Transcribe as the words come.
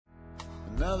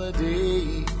Another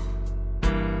day,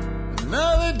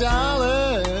 another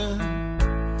dollar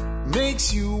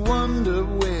makes you wonder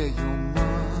where your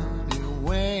money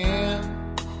went.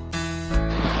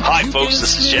 Hi, folks.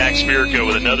 This is Jack Spirko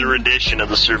with another edition of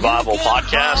the Survival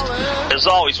Podcast. As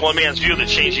always, one man's view of the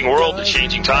changing world, the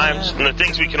changing times, and the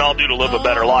things we can all do to live a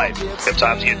better life if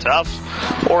times get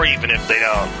tough, or even if they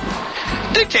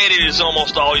don't. Dictated is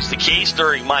almost always the case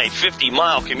during my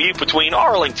 50-mile commute between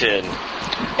Arlington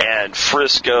and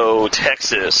Frisco,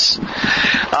 Texas.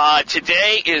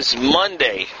 Today is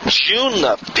Monday, June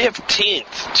the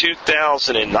 15th,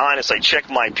 2009, as I check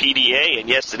my PDA, and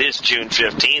yes, it is June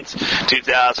 15th,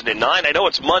 2009. I know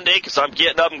it's Monday because I'm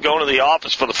getting up and going to the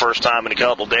office for the first time in a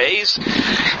couple days,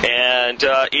 and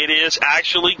it is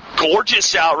actually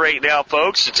gorgeous out right now,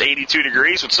 folks. It's 82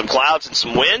 degrees with some clouds and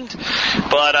some wind,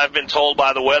 but I've been told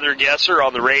by the weather guesser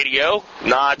on the radio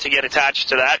not to get attached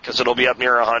to that because it'll be up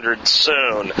near 100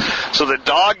 soon. So the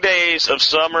dog days of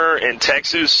summer in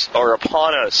Texas are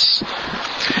upon us.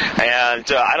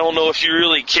 And I don't know if you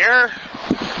really care,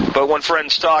 but when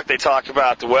friends talk, they talk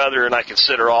about the weather, and I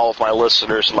consider all of my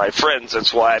listeners my friends.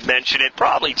 That's why I mention it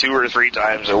probably 2 or 3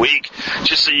 times a week,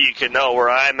 just so you can know where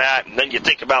I'm at, and then you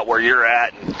think about where you're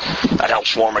at, and that helps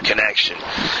form a connection.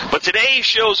 But today's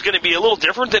show is going to be a little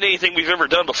different than anything we've ever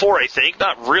done before, I think.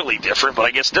 Not really different, but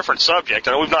I guess different subject.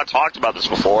 I know we've not talked about this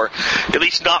before, at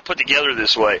least not put together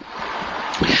this way.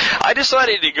 I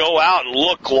decided to go out and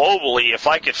look globally if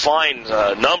I could find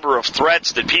a number of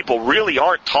threats that people really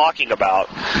aren't talking about,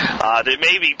 that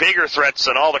may be bigger threats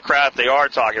than all the crap they are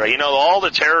talking about. You know, all the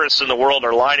terrorists in the world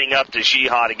are lining up to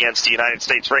jihad against the United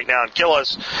States right now and kill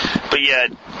us, but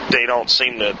yet they don't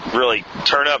seem to really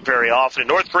turn up very often.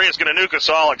 North Korea is going to nuke us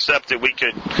all, except that we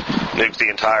could nuke the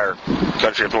entire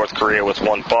country of North Korea with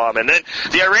one bomb. And then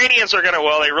the Iranians are going to,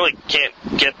 well, they really can't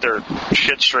get their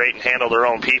shit straight and handle their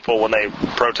own people when they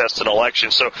protest an election.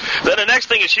 So then the next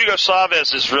thing is Hugo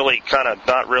Chavez is really kind of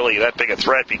not really that big a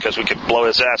threat because we could blow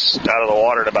his ass out of the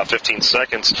water in about 15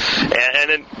 seconds. And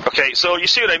then, okay, so you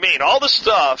see what I mean? All the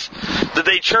stuff that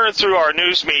they churn through our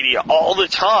news media all the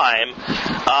time,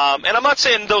 and I'm not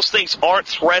saying those things aren't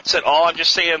threats at all. I'm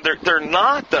just saying they're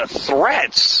not the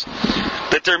threats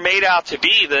that they're made out to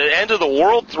be. The end of the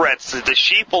world threats that the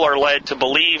sheeple are led to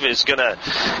believe is gonna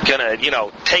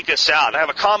take us out. And I have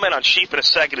a comment on sheep in a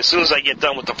second as soon as I get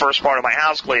done with the first part of my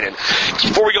house cleaning.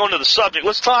 Before we go into the subject,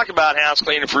 let's talk about house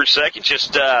cleaning for a second.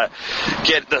 Just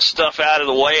get the stuff out of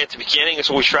the way at the beginning. That's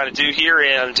what we're trying to do here.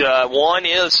 And one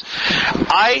is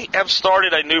I have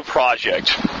started a new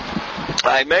project.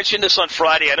 I mentioned this on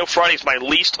Friday. I know Friday's my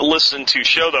least listened to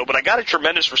show, though, but I got a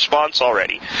tremendous response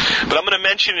already. But I'm going to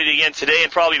mention it again today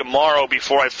and probably tomorrow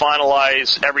before I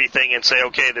finalize everything and say,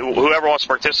 okay, whoever wants to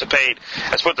participate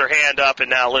has put their hand up,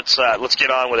 and now let's get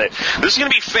on with it. This is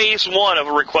going to be phase 1 of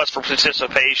a request for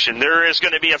participation. There is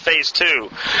going to be a phase 2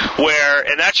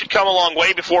 and that should come along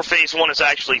way before phase 1 is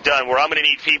actually done, where I'm going to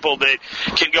need people that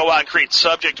can go out and create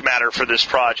subject matter for this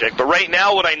project. But right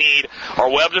now what I need are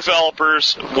web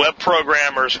developers, web programmers,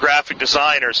 graphic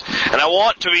designers, and I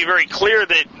want to be very clear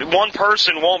that one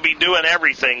person won't be doing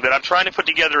everything, that I'm trying to put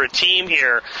together a team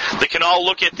here that can all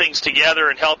look at things together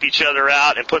and help each other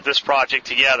out and put this project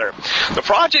together. The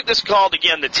project is called,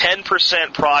 again, the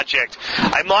 10% Project.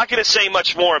 I'm not going to say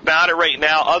much more about it right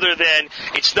now other than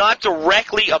it's not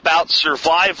directly about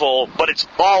survival, but it's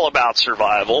all about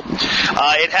survival.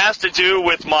 It has to do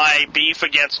with my beef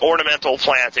against ornamental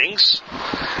plantings,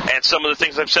 and some of the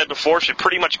things I've said before should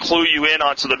pretty much clue you in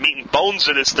onto the meat and bones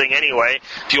of this thing anyway,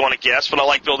 if you want to guess, but I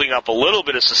like building up a little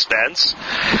bit of suspense.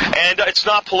 And it's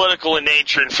not political in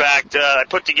nature. In fact, I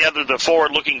put together the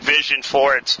forward-looking vision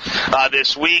for it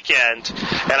this weekend,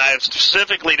 and I have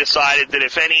specifically decided that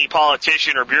if any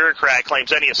politician or bureaucrat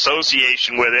claims any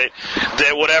association with it,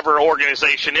 that whatever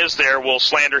organization is there will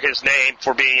slander his name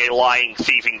for being a lying,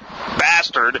 thieving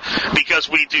bastard, because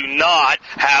we do not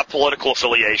have political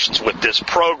affiliations with this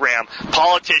program.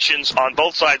 Politicians on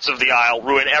both sides of the aisle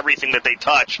ruin everything that they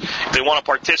touch. If they want to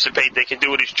participate, they can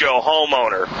do it as Joe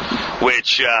Homeowner,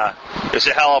 which is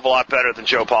a hell of a lot better than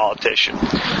Joe Politician.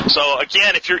 So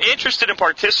again, if you're interested in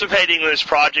participating in this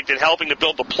project and helping to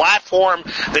build the platform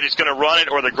that is going to run it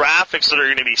or the graphics that are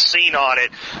going to be seen on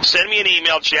it, send me an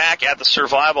email,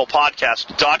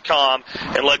 jack@thesurvivalpodcast.com,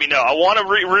 and let me know. I want to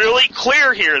be really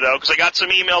clear here, though, because I got some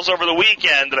emails over the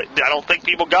weekend that I don't think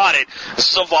people got it.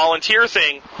 This is a volunteer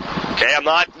thing. Okay, I'm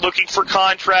not looking for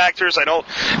contractors. I don't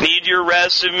need your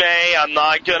resume. I'm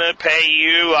not going to pay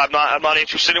you. I'm not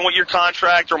interested in what your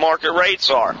contract or market rates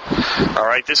are. All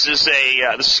right, this is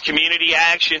a community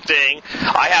action thing.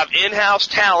 I have in-house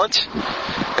talent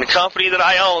and a company that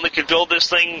I own that could build this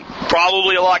thing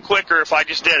probably a lot quicker if I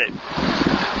just did it.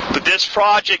 But this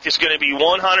project is going to be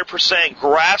 100%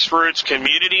 grassroots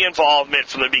community involvement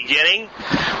from the beginning.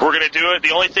 We're going to do it.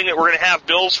 The only thing that we're going to have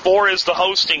bills for is the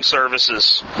hosting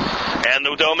services and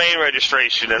the domain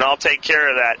registration, and I'll take care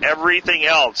of that. Everything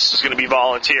else is going to be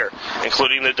volunteer,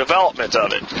 including the development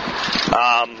of it.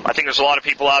 I think there's a lot of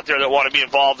people out there that want to be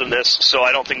involved in this, so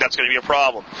I don't think that's going to be a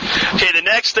problem. Okay, the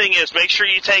next thing is make sure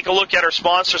you take a look at our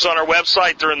sponsors on our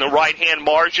website. They're in the right-hand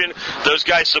margin. Those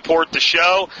guys support the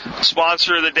show.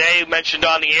 Sponsor of the day mentioned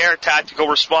on the air, Tactical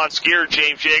Response Gear,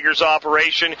 James Yeager's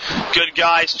operation. Good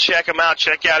guys. Check him out.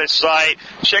 Check out his site.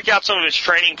 Check out some of his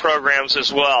training programs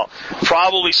as well.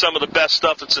 Probably some of the best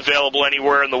stuff that's available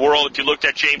anywhere in the world. If you looked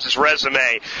at James's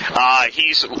resume,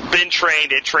 he's been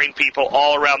trained and trained people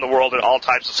all around the world in all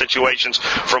types of situations,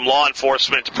 from law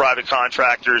enforcement to private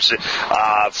contractors,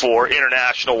 for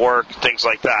international work, things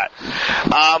like that.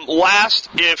 Last,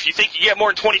 if you think you get more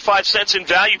than 25 cents in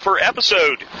value per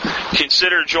episode,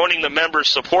 consider joining the Members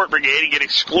Support Brigade and get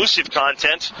exclusive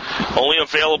content only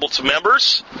available to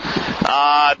members.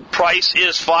 Price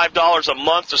is $5 a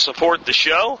month to support the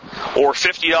show, or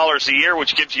 $50 a year,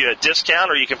 which gives you a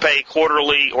discount, or you can pay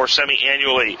quarterly or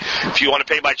semi-annually. If you want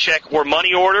to pay by check or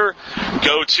money order,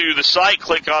 go to the site,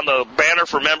 click on the banner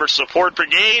for Members Support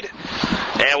Brigade,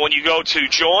 and when you go to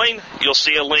join, you'll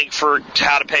see a link for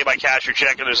how to pay by cash or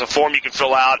check, and there's a form you can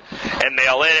fill out and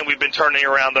mail in, and we've been turning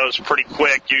around those pretty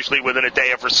quick, usually within a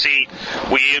day of receipt.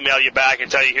 We email you back and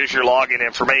tell you, here's your login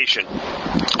information.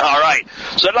 All right,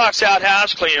 so that knocks out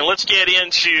house cleaning. Let's get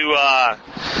into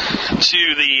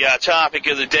the topic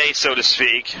of the day, so to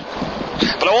speak.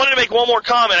 But I wanted to make one more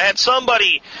comment. I had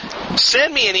somebody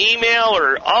send me an email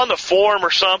or on the forum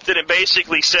or something and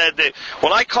basically said that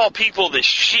when I call people the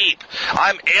sheep,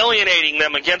 I'm alienating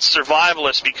them against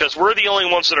survivalists because we're the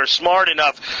only ones that are smart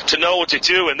enough to know what to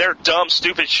do, and they're dumb,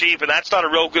 stupid sheep, and that's not a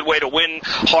real good way to win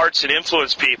hearts and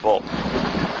influence people.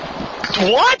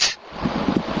 What?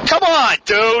 Come on,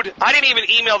 dude. I didn't even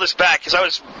email this back because I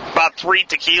was about 3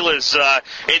 tequilas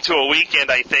into a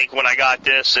weekend, I think, when I got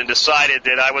this and decided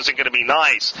that I wasn't going to be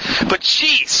nice. But,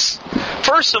 jeez.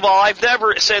 First of all, I've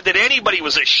never said that anybody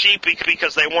was a sheep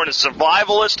because they weren't a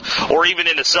survivalist or even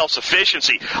into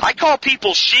self-sufficiency. I call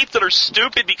people sheep that are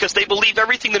stupid because they believe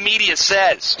everything the media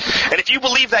says. And if you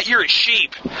believe that, you're a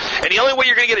sheep. And the only way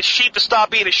you're going to get a sheep to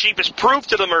stop being a sheep is prove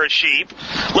to them they're a sheep.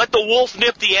 Let the wolf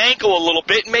nip the ankle a little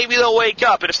bit, and maybe they'll wake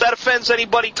up. And if that offends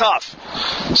anybody, tough.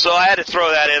 So I had to throw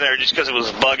that in there just because it was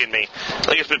bugging me. I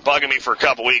think it's been bugging me for a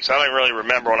couple weeks. I don't even really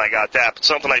remember when I got that, but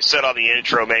something I said on the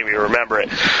intro made me remember it.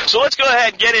 So let's go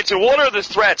ahead and get into what are the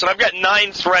threats. And I've got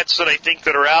 9 threats that I think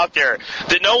that are out there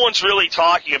that no one's really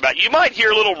talking about. You might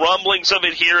hear little rumblings of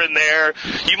it here and there.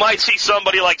 You might see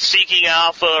somebody like Seeking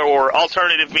Alpha or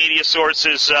alternative media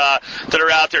sources that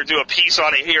are out there do a piece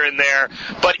on it here and there.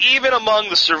 But even among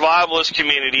the survivalist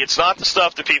community, it's not the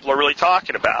stuff that people are really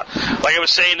talking about. Like I was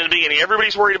saying in the beginning,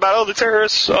 everybody's worried about, the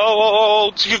terrorists,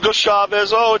 it's Hugo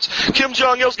Chavez, it's Kim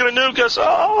Jong-il's going to nuke us,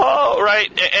 right?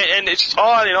 And it's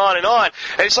on and on and on.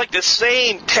 And it's like the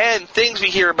same 10 things we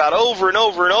hear about over and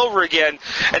over and over again.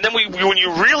 And then when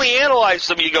you really analyze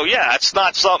them, you go, yeah, it's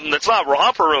not something that's not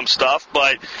romper room stuff,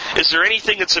 but is there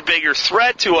anything that's a bigger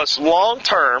threat to us long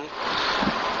term?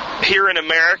 Here in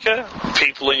America,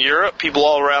 people in Europe, people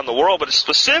all around the world, but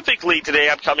specifically today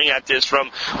I'm coming at this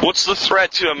from what's the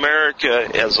threat to America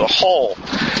as a whole.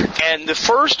 And the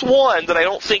first one that I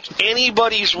don't think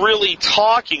anybody's really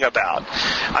talking about,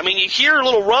 I mean, you hear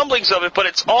little rumblings of it, but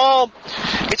it's all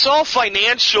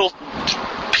financial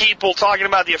people talking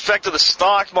about the effect of the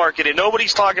stock market, and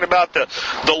nobody's talking about the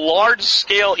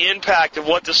large-scale impact of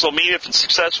what this will mean if it's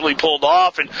successfully pulled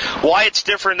off, and why it's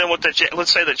different than what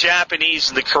let's say the Japanese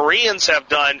and the Koreans have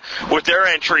done with their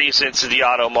entries into the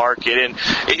auto market. And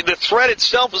the threat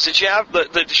itself is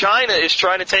that China is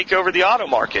trying to take over the auto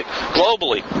market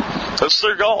globally. That's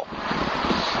their goal.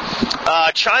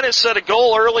 China set a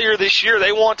goal earlier this year.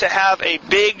 They want to have a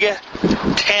big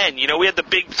 10. You know, we had the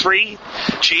big 3.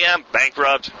 GM,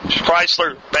 bankrupt.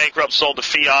 Chrysler, bankrupt, sold to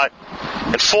Fiat.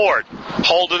 And Ford,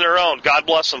 holding their own. God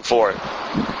bless them for it.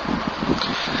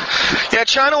 Yeah,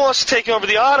 China wants to take over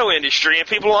the auto industry, and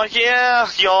people are like, yeah,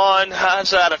 yawn,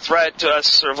 how's that a threat to us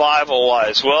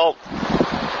survival-wise? Well,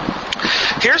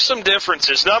 here's some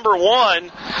differences. Number one,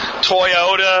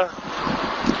 Toyota,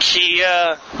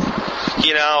 Kia,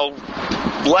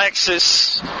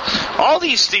 Lexus all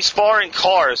these foreign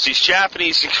cars, these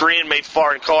Japanese and Korean-made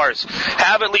foreign cars,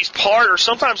 have at least part or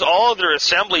sometimes all of their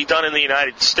assembly done in the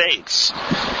United States.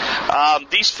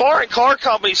 These foreign car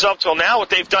companies up till now, what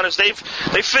they've done is they've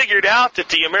figured out that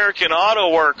the American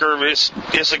auto worker is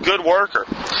a good worker.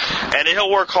 And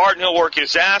he'll work hard and he'll work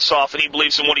his ass off, and he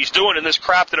believes in what he's doing. And this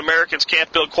crap that Americans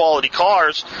can't build quality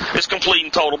cars is complete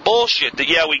and total bullshit. That,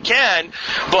 yeah, we can,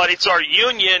 but it's our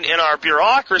union and our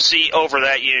bureaucracy over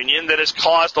that union that has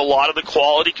caused a lot of the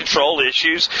quality control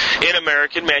issues in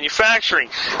American manufacturing.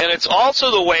 And it's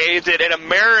also the way that an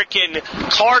American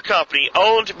car company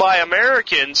owned by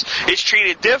Americans is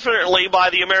treated differently by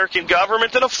the American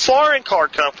government than a foreign car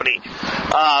company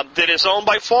that is owned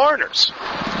by foreigners.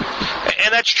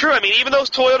 And that's true. I mean, even though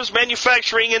Toyota's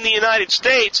manufacturing in the United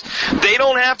States, they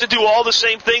don't have to do all the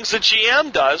same things that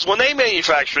GM does when they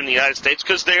manufacture in the United States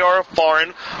because they are a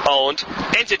foreign-owned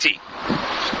entity.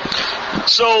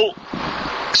 So,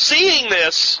 seeing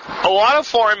this, a lot of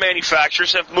foreign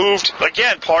manufacturers have moved,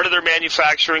 again, part of their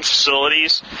manufacturing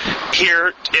facilities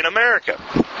here in America.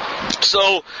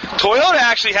 So Toyota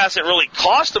actually hasn't really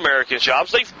cost American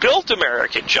jobs. They've built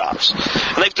American jobs.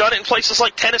 And they've done it in places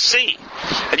like Tennessee.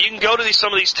 And you can go to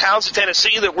some of these towns in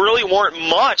Tennessee that really weren't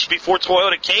much before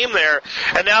Toyota came there.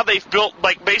 And now they've built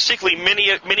like basically mini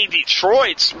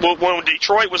Detroits when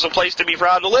Detroit was a place to be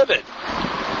proud to live in.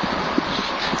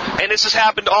 And this has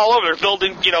happened all over. They're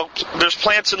building, there's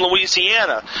plants in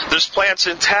Louisiana. There's plants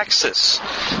in Texas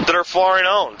that are foreign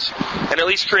owned and at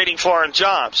least creating foreign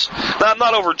jobs. Now, I'm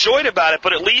not overjoyed about it,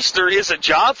 but at least there is a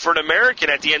job for an American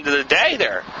at the end of the day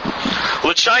there. Well,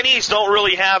 the Chinese don't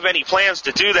really have any plans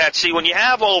to do that. See, when you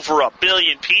have over 1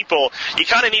 billion people, you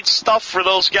kind of need stuff for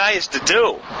those guys to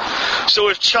do. So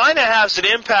if China has an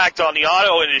impact on the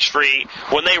auto industry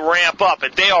when they ramp up,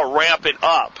 and they are ramping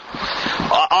up,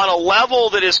 on a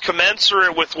level that is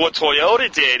commensurate with what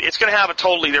Toyota did, it's going to have a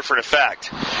totally different effect.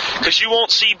 Because you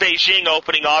won't see Beijing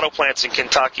opening auto plants in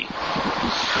Kentucky.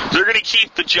 They're going to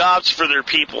keep the jobs for their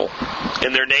people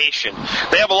in their nation.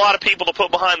 They have a lot of people to put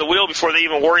behind the wheel before they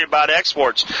even worry about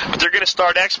exports. But they're going to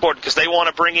start exporting because they want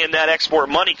to bring in that export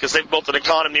money because they've built an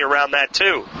economy around that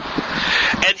too.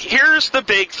 And here's the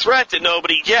big threat that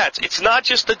nobody gets. It's not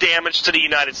just the damage to the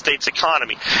United States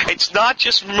economy. It's not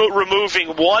just removing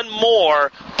one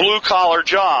more blue-collar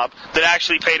job that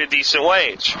actually paid a decent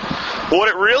wage. What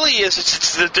it really is,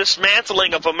 it's the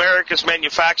dismantling of America's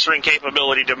manufacturing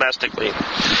capability domestically.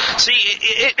 See,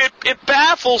 it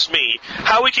baffles me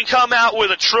how we can come out with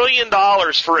 $1 trillion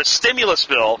for a stimulus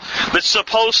bill that's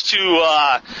supposed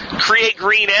to create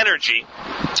green energy,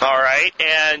 all right,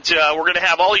 and we're going to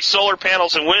have all these solar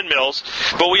panels and windmills,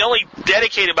 but we only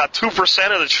dedicate about 2%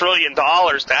 of the $1 trillion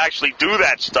to actually do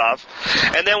that stuff,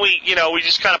 and then we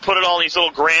just kind of put it all in these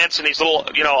little grants and these little,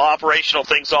 operational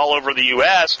things all over the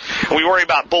U.S., and we worry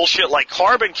about bullshit like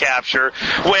carbon capture,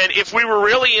 when if we were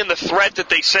really in the threat that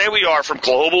they say we are from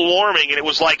global warming, and it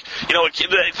was like,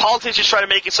 the politicians try to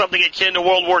make it something akin to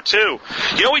World War II.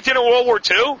 You know what we did in World War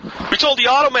II? We told the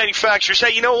auto manufacturers,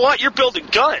 hey, you know what? You're building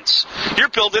guns. You're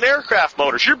building aircraft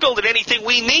motors. You're building anything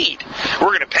we need. We're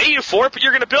going to pay you for it, but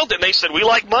you're going to build it. And they said, we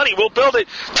like money. We'll build it.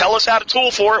 Tell us how to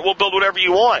tool for it. We'll build whatever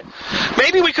you want.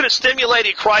 Maybe we could have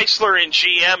stimulated Chrysler and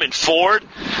GM and Ford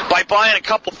by buying a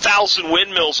couple thousand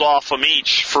windmills off them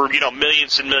each for,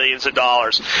 millions and millions of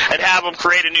dollars and have them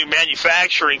create a new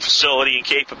manufacturing facility and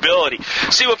capability.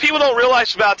 See, what people don't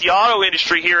realize about the auto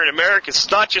industry here in America is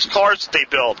it's not just cars that they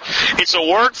build. It's a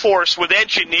workforce with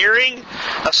engineering,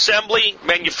 assembly,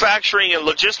 manufacturing, and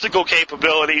logistical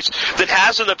capabilities that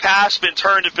has in the past been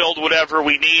turned to build whatever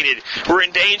we needed. We're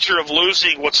in danger of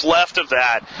losing what's left of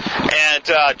that,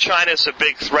 and China's a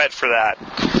big threat for that.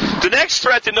 The next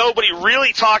threat that nobody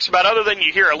really talks about, other than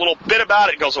you hear a little bit about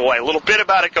it goes away, a little bit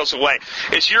about it goes away,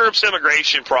 is Europe's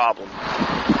immigration problem.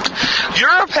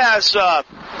 Europe has,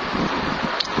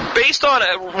 based on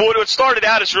what started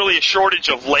out as really a shortage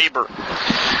of labor,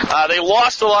 they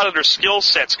lost a lot of their skill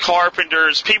sets,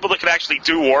 carpenters, people that could actually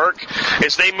do work,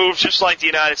 as they moved, just like the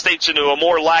United States, into a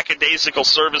more lackadaisical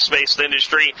service-based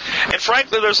industry. And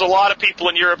frankly, there's a lot of people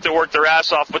in Europe that work their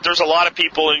ass off, but there's a lot of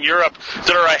people in Europe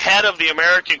that are ahead of the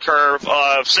American curve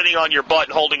of sitting on your butt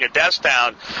and holding a desk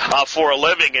down for a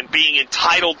living and being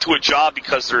entitled to a job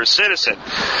because they're a citizen.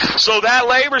 So that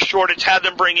labor shortage had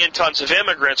them bring in tons of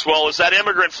immigrants. Well, as that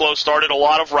immigrant flow started, a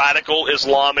lot of radical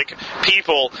Islamic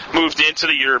people moved into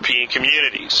the European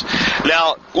communities.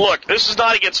 Now, look, this is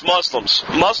not against Muslims.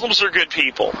 Muslims are good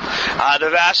people. The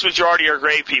vast majority are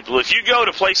great people. If you go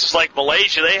to places like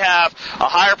Malaysia, they have a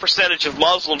higher percentage of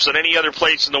Muslims than any other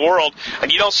place in the world,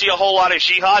 and you don't see a whole lot of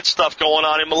jihad stuff going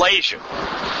on in Malaysia.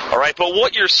 All right, but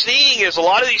what you're seeing is a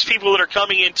lot of these people that are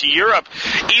coming into Europe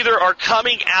either are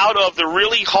coming out of the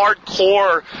really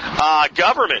hardcore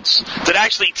governments that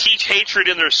actually teach hatred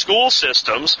in their school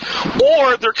systems,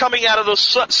 or they're coming out of those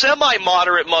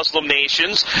semi-moderate Muslim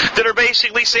nations that are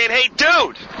basically saying, hey,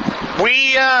 dude,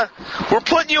 we're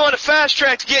putting you on a fast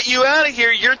track to get you out of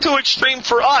here. You're too extreme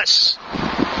for us.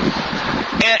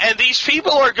 And these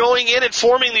people are going in and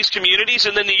forming these communities,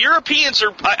 and then the Europeans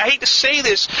are, I hate to say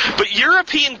this, but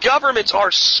European governments are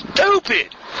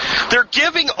stupid. They're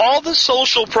giving all the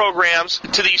social programs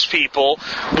to these people,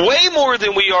 way more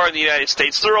than we are in the United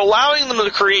States. They're allowing them to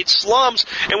create slums,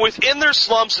 and within their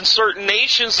slums in certain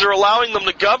nations, they're allowing them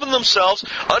to govern themselves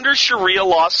under Sharia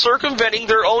law, circumventing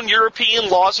their own European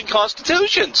laws and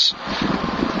constitutions.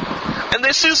 And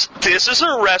this is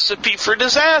a recipe for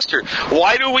disaster.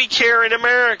 Why do we care in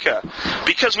America?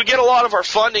 Because we get a lot of our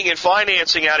funding and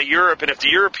financing out of Europe, and if the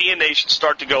European nations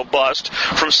start to go bust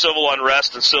from civil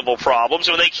unrest and civil problems,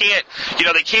 and they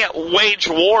can't wage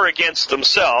war against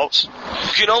themselves.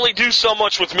 You can only do so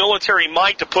much with military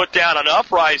might to put down an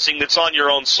uprising that's on your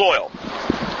own soil.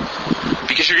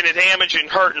 Because you're going to damage and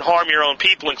hurt and harm your own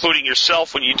people, including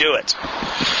yourself, when you do it.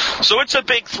 So it's a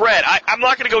big threat. I'm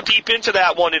not going to go deep into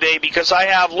that one today because I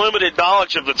have limited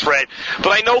knowledge of the threat. But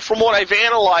I know from what I've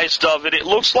analyzed of it, it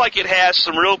looks like it has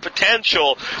some real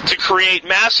potential to create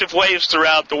massive waves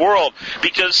throughout the world.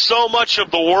 Because so much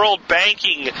of the world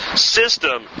banking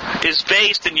system is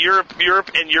based in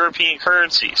Europe and European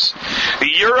currencies.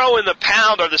 The euro and the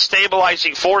pound are the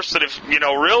stabilizing force that have,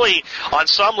 really, on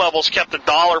some levels, kept the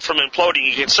dollar from imploding.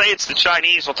 You can say it's the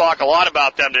Chinese. We'll talk a lot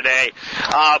about them today.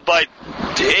 But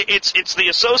it's the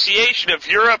association of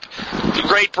Europe,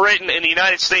 Great Britain, and the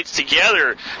United States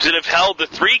together that have held the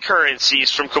three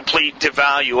currencies from complete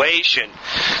devaluation.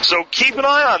 So keep an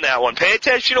eye on that one. Pay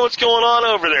attention to what's going on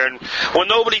over there. And when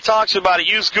nobody talks about it,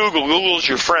 use Google. Google's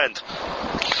your friend.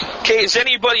 Okay, is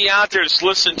anybody out there that's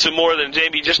listened to more than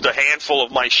maybe just a handful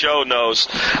of my show knows,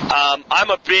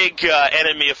 I'm a big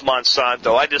enemy of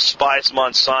Monsanto. I despise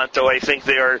Monsanto. I think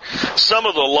they are some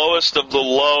of the lowest of the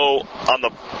low on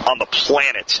the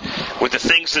planet with the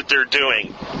things that they're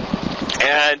doing.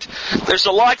 And there's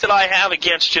a lot that I have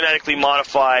against genetically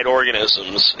modified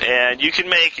organisms, and you can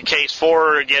make a case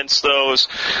for or against those.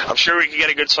 I'm sure we can get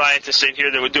a good scientist in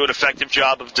here that would do an effective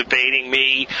job of debating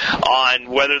me on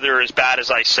whether they're as bad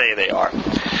as I say they are.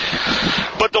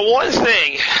 But the one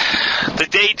thing that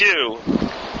they do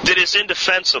that is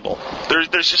indefensible,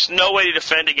 there's just no way to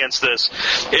defend against this,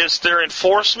 is their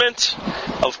enforcement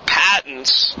of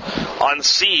patents on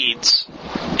seeds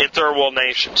in third world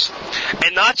nations.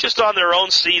 And not just on their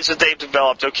own seeds that they've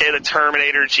developed, okay, the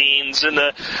Terminator genes and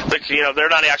they're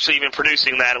not actually even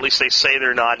producing that, at least they say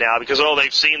they're not now, because,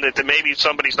 they've seen that maybe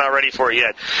somebody's not ready for it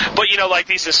yet. But, like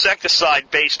these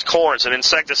insecticide-based corns and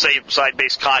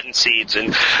insecticide-based cotton seeds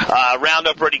and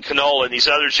Roundup Ready canola and these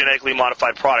other genetically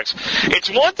modified products. It's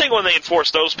one thing when they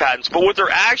enforce those patents, but what they're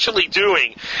actually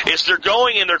doing is they're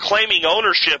going and they're claiming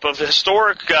ownership of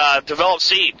historic developed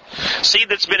seed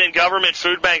that's been in government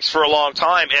food banks for a long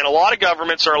time, and a lot of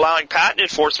governments are allowing patent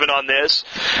enforcement on this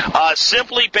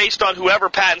simply based on whoever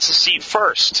patents the seed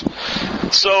first.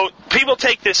 So people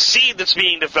take this seed that's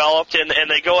being developed and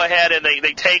they go ahead and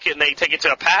they take it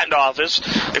to a patent office,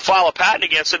 they file a patent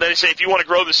against it, and they say if you want to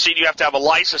grow this seed you have to have a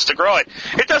license to grow it.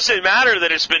 It doesn't matter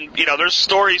that it's been, there's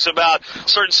stories about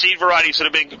certain seed varieties that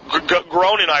have been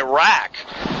grown in Iraq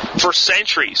for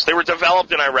centuries. They were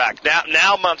developed in Iraq.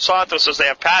 Now Monsanto says they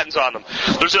have patents on them.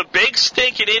 There's a big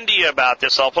stink in India about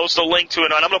this. I'll post a link to it,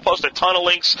 and I'm going to post a ton of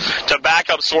links to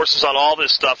backup sources on all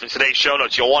this stuff in today's show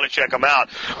notes. You'll want to check them out.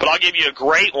 But I'll give you a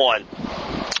great one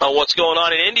on what's going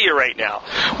on in India right now,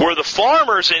 where the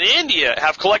farmers in India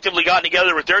have collectively gotten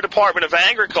together with their Department of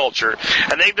Agriculture,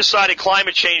 and they've decided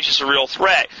climate change is a real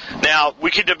threat. Now, we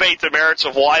can debate the merits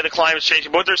of why the climate's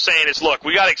changing, but what they're saying is, look,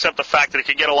 we got to accept the fact that it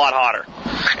could get a lot hotter,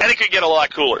 and it could get a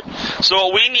lot cooler. So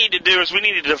what we need to do is we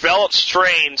need to develop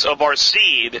strains of our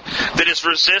seed that is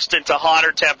resistant to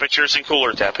hotter temperatures and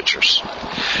cooler temperatures.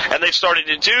 And they've started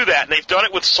to do that, and they've done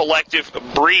it with selective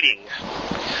breeding,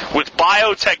 with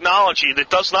biotechnology that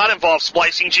does not involve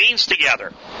splicing genes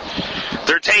together.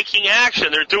 They're taking action.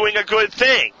 They're doing a good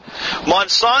thing.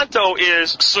 Monsanto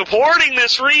is supporting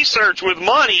this research with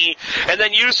money and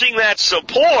then using that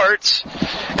support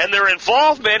and their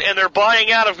involvement and their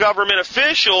buying out of government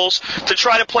officials to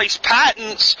try to place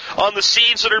patents on the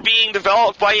seeds that are being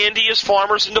developed by India's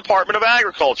farmers and Department of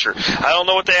Agriculture. I don't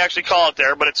know what they actually call it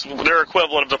there, but it's their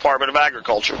equivalent of Department of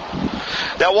Agriculture.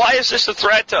 Now, why is this a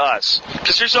threat to us?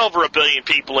 Because there's over 1 billion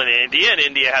people in India, and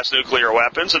India has nuclear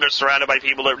weapons, and they're surrounded by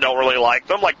people that don't really like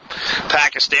them, like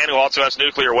Pakistan, who also has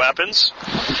nuclear weapons.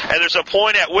 And there's a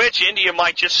point at which India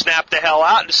might just snap the hell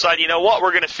out and decide, you know what,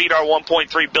 we're going to feed our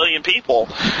 1.3 billion people.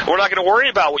 We're not going to worry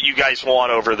about what you guys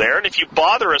want over there, and if you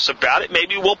bother us about it,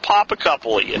 maybe we'll pop a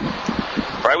couple of you.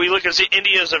 Right? We look at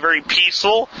India as a very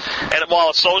peaceful, and while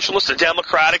a socialist, a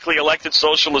democratically elected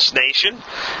socialist nation,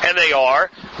 and they are,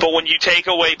 but when you take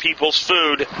away people's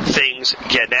food, things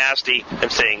get nasty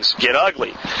and things get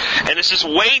ugly. And this is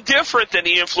way different than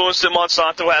the influence that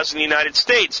Monsanto has in the United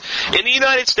States. In the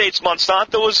United States,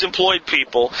 Monsanto has employed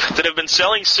people that have been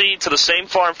selling seed to the same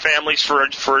farm families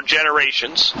for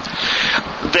generations.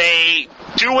 They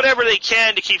do whatever they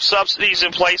can to keep subsidies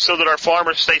in place so that our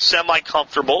farmers stay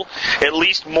semi-comfortable, at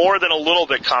least more than a little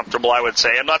bit comfortable, I would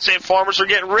say. I'm not saying farmers are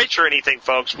getting rich or anything,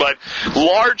 folks, but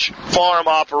large farm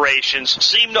operations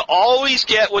seem to always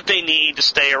get what they need to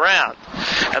stay around.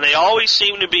 And they always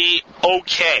seem to be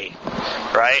okay,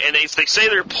 right? And they say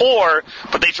they're poor,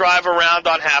 but they drive around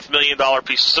on $500,000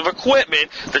 pieces of equipment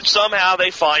that somehow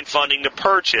they find funding to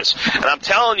purchase. And I'm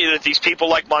telling you that these people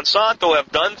like Monsanto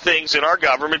have done things in our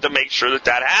government to make sure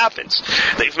that happens.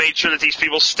 They've made sure that these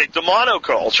people stick to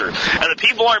monoculture. And the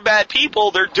people aren't bad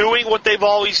people. They're doing what they've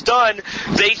always done.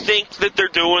 They think that they're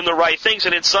doing the right things.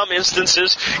 And in some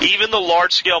instances, even the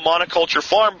large-scale monoculture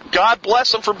farm, God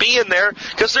bless them for being there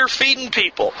because they're feeding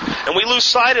people. And we lose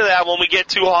sight of that when we get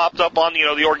too hopped up on,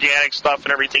 the organic stuff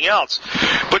and everything else.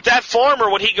 But that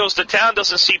farmer, when he goes to town,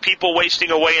 doesn't see people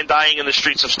wasting away and dying in the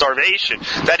streets of starvation.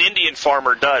 That Indian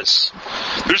farmer does.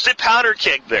 There's a powder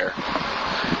keg there.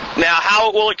 Now,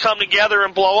 how will it come together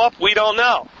and blow up? We don't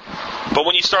know. But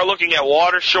when you start looking at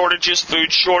water shortages,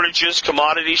 food shortages,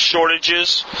 commodity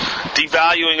shortages,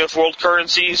 devaluing of world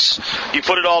currencies, you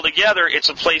put it all together, it's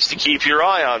a place to keep your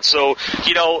eye on. So,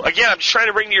 again, I'm just trying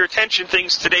to bring to your attention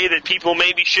things today that people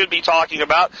maybe should be talking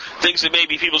about, things that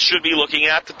maybe people should be looking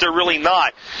at that they're really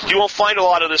not. You won't find a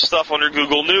lot of this stuff under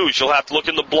Google News. You'll have to look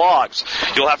in the blogs.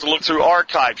 You'll have to look through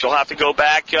archives. You'll have to go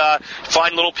back,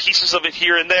 find little pieces of it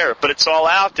here and there. But it's all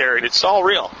out there, and it's all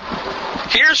real.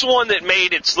 Here's one that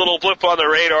made its little blip on the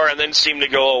radar and then seemed to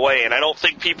go away, and I don't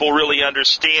think people really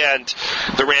understand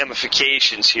the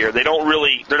ramifications here. They're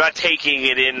not taking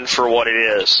it in for what it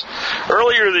is.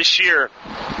 Earlier this year,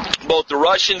 both the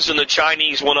Russians and the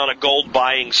Chinese went on a gold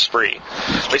buying spree.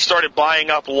 They started buying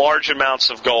up large amounts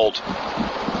of gold.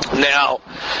 Now,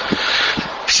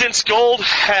 since gold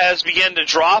has begun to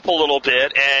drop a little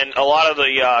bit, and a lot of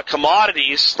the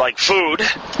commodities like food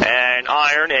and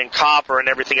iron and copper and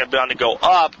everything have begun to go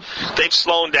up, they've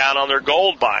slowed down on their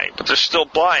gold buying, but they're still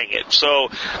buying it. So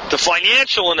the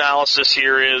financial analysis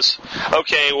here is,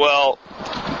 okay, well,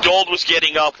 gold was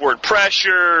getting upward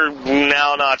pressure,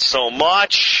 now not so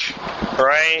much,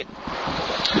 right?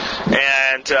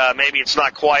 And maybe it's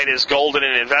not quite as golden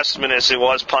an investment as it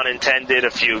was, pun intended,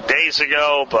 a few days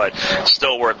ago, but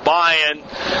still worth buying.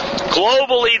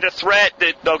 Globally, the threat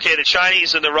that, the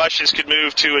Chinese and the Russians could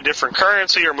move to a different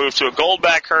currency or move to a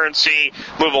gold-backed currency,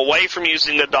 move away from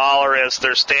using the dollar as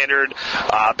their standard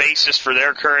basis for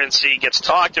their currency gets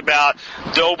talked about.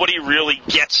 Nobody really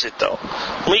gets it, though.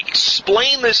 Let me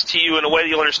explain this to you in a way that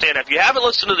you'll understand. If you haven't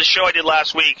listened to the show I did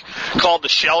last week called The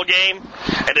Shell Game,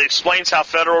 and it explains how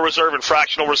Federal Reserve and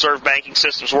fractional reserve banking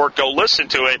systems work, go listen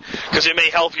to it, because it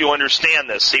may help you understand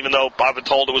this, even though I've been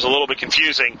told it was a little bit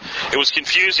confusing. It was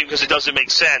confusing because it doesn't make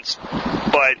sense,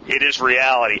 but it is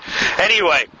reality.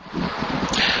 Anyway,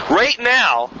 right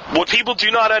now, what people do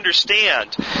not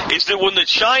understand is that when the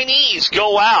Chinese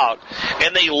go out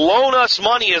and they loan us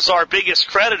money as our biggest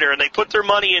creditor and they put their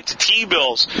money into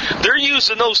T-bills, they're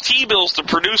using those T-bills to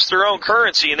produce their own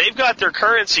currency, and they've got their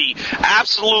currency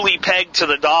absolutely pegged to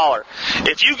the dollar.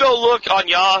 If you go look on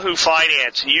Yahoo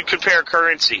Finance and you compare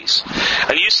currencies,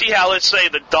 and you see how, let's say,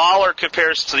 the dollar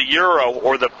compares to the euro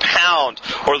or the pound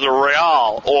or the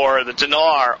real or the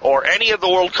dinar or any of the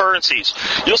world currencies,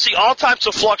 you'll see all types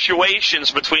of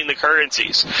fluctuations between the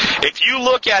currencies. If you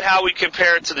look at how we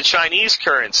compare it to the Chinese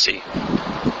currency,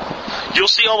 you'll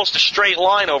see almost a straight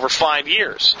line over 5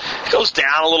 years. It goes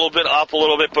down a little bit, up a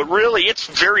little bit, but really it's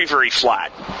very, very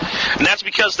flat. And that's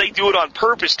because they do it on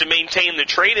purpose to maintain the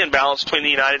trade imbalance between the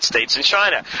United States and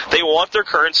China. They want their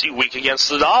currency weak against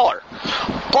the dollar.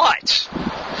 But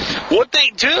what they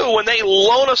do when they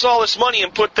loan us all this money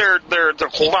and put their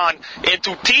yuan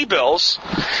into T-bills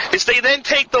is they then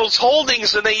take those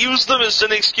holdings and they use them as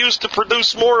an excuse to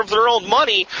produce more of their own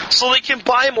money so they can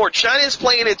buy more. China is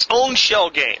playing its own shell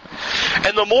game.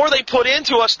 And the more they put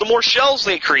into us, the more shells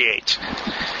they create.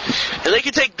 And they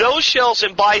can take those shells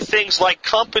and buy things like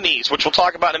companies, which we'll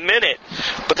talk about in a minute,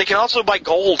 but they can also buy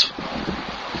gold.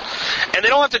 And they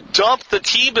don't have to dump the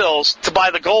T-bills to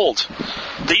buy the gold.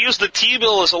 They use the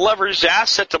T-bill as a leveraged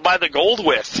asset to buy the gold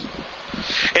with.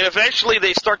 And eventually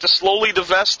they start to slowly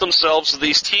divest themselves of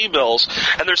these T-bills,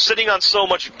 and they're sitting on so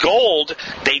much gold,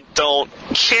 they don't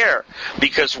care.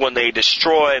 Because when they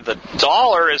destroy the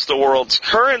dollar as the world's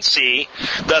currency,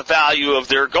 the value of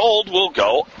their gold will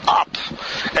go up.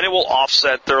 And it will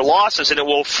offset their losses, and it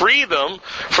will free them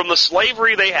from the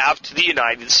slavery they have to the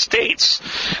United States.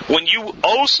 When you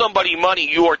owe somebody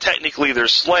money, you are technically their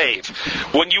slave.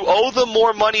 When you owe them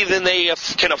more money than they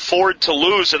can afford to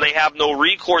lose, and they have no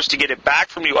recourse to get it back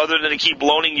from you other than to keep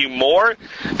loaning you more,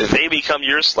 they become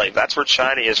your slave. That's where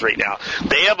China is right now.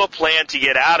 They have a plan to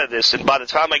get out of this, and by the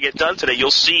time I get done today, you'll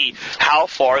see how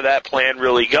far that plan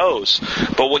really goes.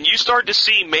 But when you start to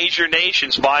see major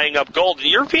nations buying up gold, the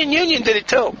European Union did it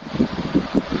too.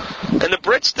 And the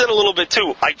Brits did a little bit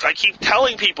too. I keep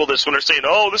telling people this when they're saying,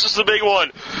 oh, this is the big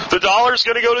one. The dollar's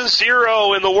going to go to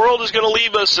zero and the world is going to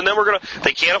leave us and then we're going to...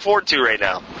 They can't afford to right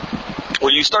now.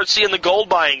 When you start seeing the gold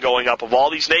buying going up of all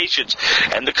these nations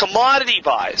and the commodity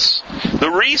buys,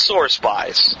 the resource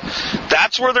buys,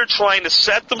 that's where they're trying to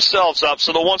set themselves up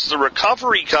so that once the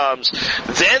recovery comes,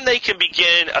 then they can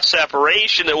begin a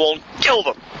separation that won't kill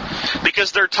them.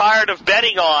 Because they're tired of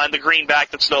betting on the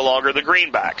greenback that's no longer the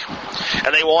greenback.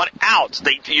 And they want out.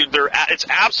 It's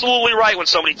absolutely right when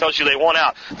somebody tells you they want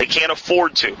out. They can't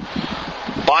afford to.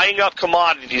 Buying up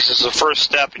commodities is the first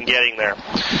step in getting there.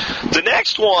 The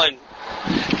next one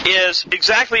is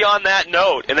exactly on that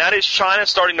note, and that is China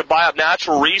starting to buy up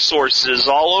natural resources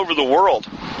all over the world.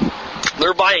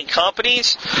 They're buying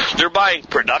companies, they're buying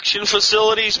production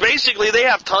facilities. Basically, they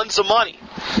have tons of money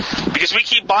because we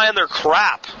keep buying their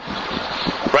crap.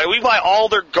 Right? We buy all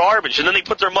their garbage, and then they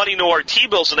put their money into our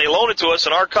T-bills and they loan it to us,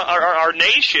 and our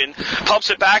nation pumps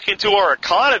it back into our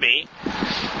economy.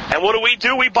 And what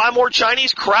do? We buy more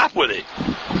Chinese crap with it.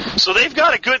 So they've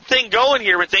got a good thing going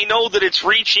here, but they know that it's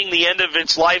reaching the end of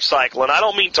its life cycle. And I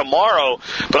don't mean tomorrow,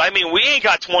 but I mean we ain't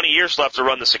got 20 years left to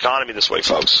run this economy this way,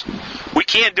 folks. We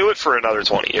can't do it for another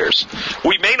 20 years.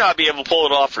 We may not be able to pull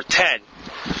it off for 10.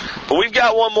 But we've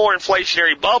got one more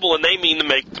inflationary bubble, and they mean to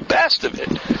make the best of it.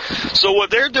 So what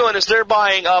they're doing is they're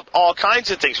buying up all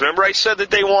kinds of things. Remember I said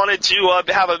that they wanted to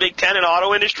have a big 10 in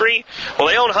auto industry? Well,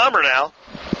 they own Hummer now.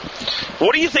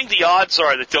 What do you think the odds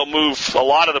are that they'll move a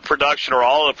lot of the production or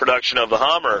all of the production of the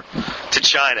Hummer to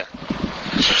China?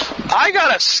 I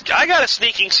got a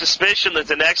sneaking suspicion that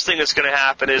the next thing that's going to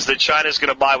happen is that China's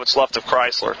going to buy what's left of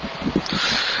Chrysler.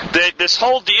 This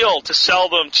whole deal to sell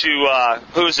them to,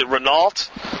 who is it, Renault?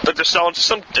 That they're selling to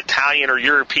some Italian or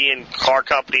European car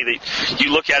company that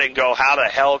you look at it and go, how the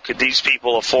hell could these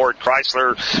people afford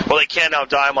Chrysler? Well, they can't now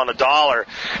dime on the dollar.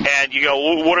 And you go,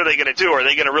 well, what are they going to do? Are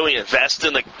they going to really invest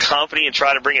in the company and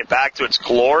try to bring it back to its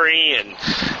glory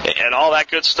and all that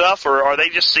good stuff? Or are they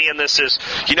just seeing this as,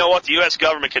 you know what, the U.S.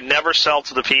 government can never sell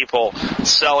to the people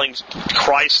selling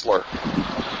Chrysler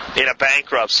in a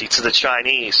bankruptcy to the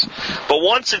Chinese. But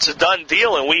once it's a done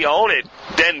deal and we own it,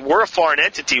 then we're a foreign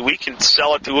entity. We can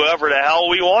sell it to whoever the hell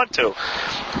we want to.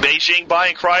 Beijing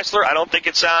buying Chrysler, I don't think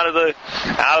it's out of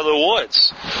the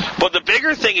woods. But the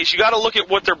bigger thing is you got to look at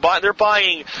what they're buying. They're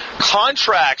buying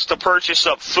contracts to purchase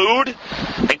up food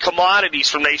and commodities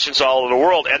from nations all over the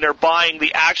world, and they're buying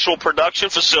the actual production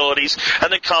facilities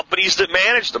and the companies that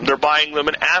manage them. They're buying them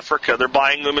in Africa. They're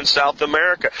buying them in South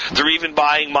America. They're even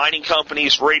buying mining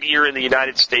companies right here in the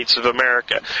United States of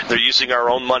America. They're using our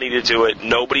own money to do it.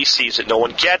 Nobody sees it. No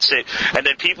one gets it. And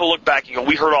then people look back and go,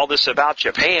 we heard all this about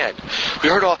Japan.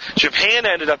 Japan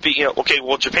ended up being,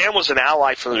 Japan was an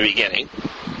ally from the beginning.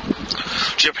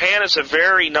 Japan is a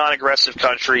very non-aggressive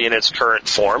country in its current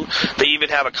form. They even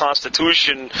have a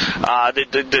constitution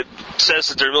that says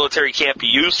that their military can't be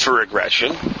used for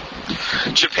aggression.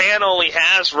 Japan only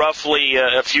has roughly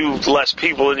a few less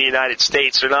people in the United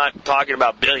States. They're not talking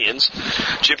about billions.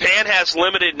 Japan has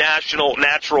limited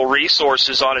natural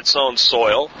resources on its own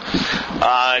soil.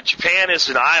 Japan is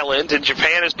an island, and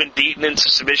Japan has been beaten into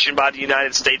submission by the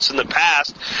United States in the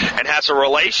past and has a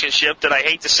relationship that, I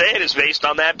hate to say it, is based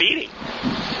on that beating.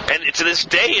 And to this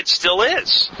day, it still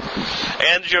is.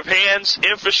 And Japan's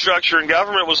infrastructure and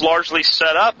government was largely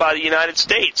set up by the United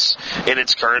States in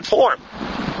its current form.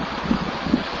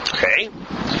 Okay?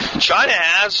 China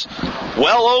has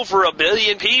well over 1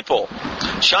 billion people.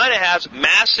 China has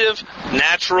massive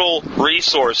natural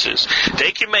resources.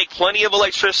 They can make plenty of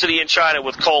electricity in China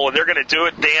with coal, and they're going to do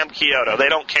it damn Kyoto. They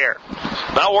don't care.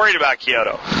 Not worried about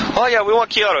Kyoto. Oh, yeah, we want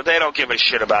Kyoto. They don't give a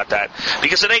shit about that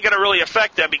because it ain't going to really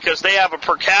affect them because they have a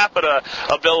per capita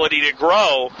ability to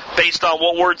grow based on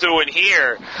what we're doing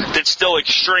here that's still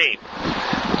extreme.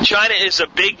 China is a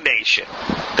big nation.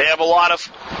 They have a lot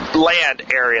of land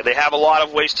area. They have a lot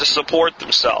of ways to support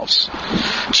themselves.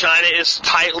 China is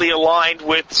tightly aligned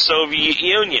with the Soviet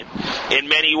Union in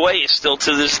many ways still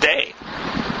to this day.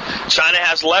 China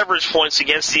has leverage points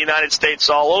against the United States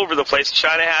all over the place.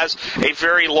 China has a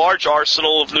very large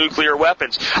arsenal of nuclear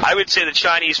weapons. I would say the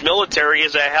Chinese military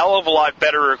is a hell of a lot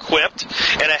better equipped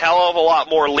and a hell of a lot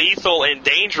more lethal and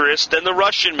dangerous than the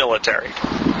Russian military.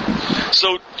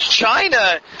 So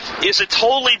China is a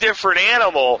totally different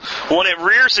animal when it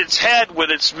rears its head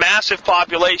with its massive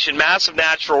population, massive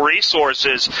natural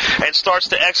resources, and starts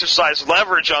to exercise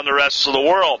leverage on the rest of the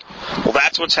world. Well,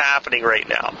 that's what's happening right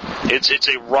now. It's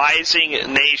a rising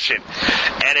nation.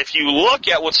 And if you look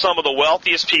at what some of the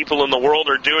wealthiest people in the world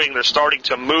are doing, they're starting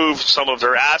to move some of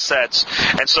their assets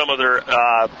and some of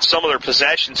their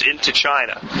possessions into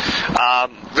China.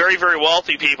 Very, very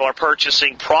wealthy people are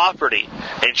purchasing property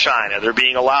in China. They're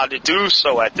being allowed to do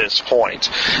so at this point.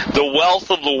 The wealth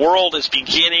of the world is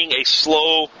beginning a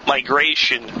slow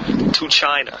migration to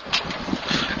China.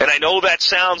 And I know that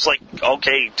sounds like,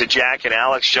 okay, did Jack and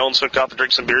Alex Jones hook up and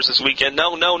drink some beers this weekend?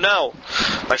 No.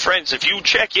 My friends, if you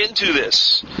check into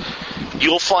this,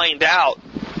 you'll find out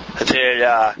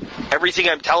that everything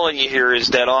I'm telling you here is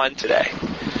dead on today.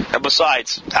 And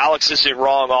besides, Alex isn't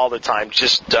wrong all the time,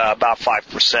 just about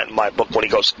 5% in my book when he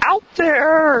goes, out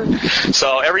there.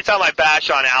 So every time I bash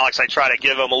on Alex, I try to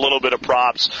give him a little bit of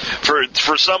props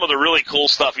for some of the really cool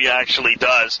stuff he actually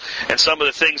does and some of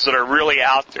the things that are really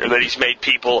out there that he's made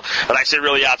people, and I say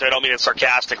really out there, I don't mean it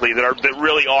sarcastically, that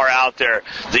really are out there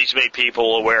that he's made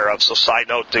people aware of. So side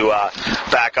note to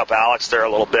back up Alex there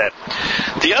a little bit.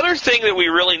 The other thing that we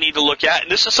really need to look at,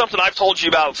 and this is something I've told you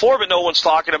about before, but no one's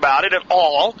talking about it at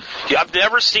all. I've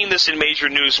never seen this in major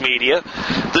news media.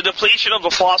 The depletion of the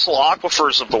fossil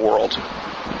aquifers of the world.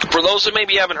 For those that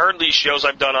maybe haven't heard of these shows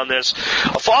I've done on this,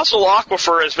 a fossil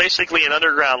aquifer is basically an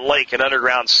underground lake, an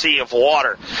underground sea of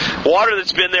water. Water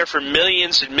that's been there for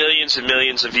millions and millions and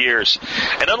millions of years.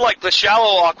 And unlike the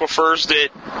shallow aquifers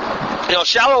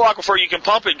shallow aquifer, you can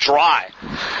pump it dry.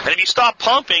 And if you stop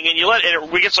pumping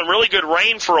and we get some really good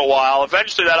rain for a while,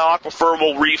 eventually that aquifer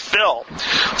will refill.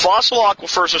 Fossil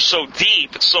aquifers are so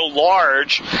deep, it's so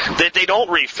large, that they don't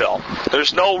refill.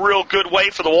 There's no real good way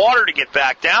for the water to get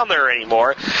back down there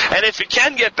anymore. And if it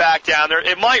can get back down there,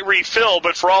 it might refill,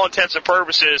 but for all intents and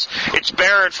purposes, it's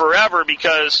barren forever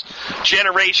because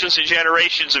generations and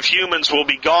generations of humans will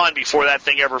be gone before that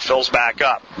thing ever fills back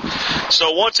up.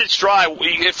 So once it's dry,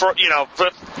 for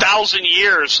 1,000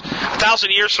 years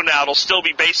from now, it'll still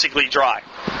be basically dry.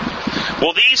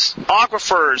 Well, these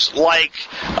aquifers, like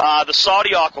the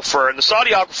Saudi aquifer, and the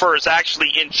Saudi aquifer is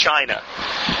actually in China.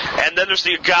 And then there's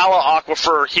the Agala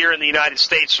aquifer here in the United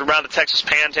States, around the Texas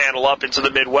Panhandle up into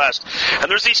the Midwest.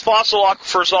 And there's these fossil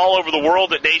aquifers all over the world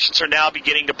that nations are now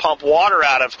beginning to pump water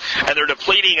out of, and they're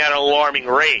depleting at an alarming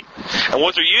rate. And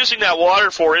what they're using that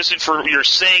water for isn't for your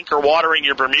sink or watering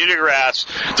your Bermuda grass.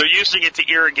 They're using it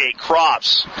to irrigate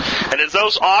crops. And as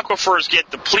those aquifers get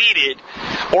depleted,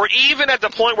 or even at the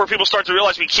point where people start to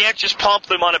realize we can't just pump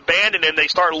them unabandoned and they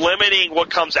start limiting what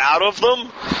comes out of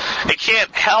them, it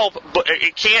can't help, but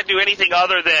it can't do anything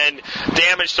other than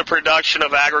damage the production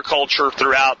of agriculture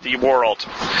throughout the world.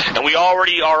 And we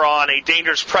already are on a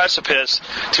dangerous precipice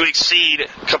to exceed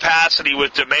capacity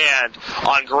with demand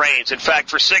on grains. In fact,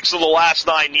 for 6 of the last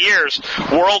 9 years,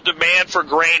 world demand for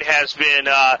grain has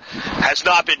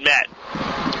not been met.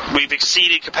 We've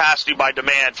exceeded capacity by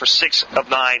demand for 6 of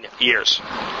 9 years.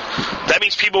 That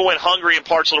means people went hungry in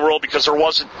parts of the world because there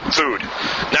wasn't food.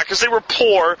 Not because they were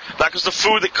poor, not because the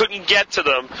food that couldn't get to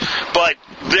them, but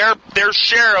their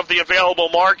share of the available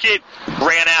market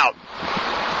ran out.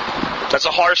 That's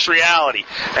a harsh reality,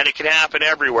 and it can happen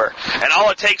everywhere. And all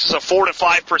it takes is a 4 to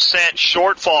 5%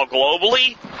 shortfall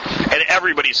globally, and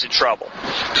everybody's in trouble.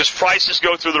 Because prices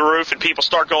go through the roof, and people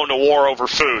start going to war over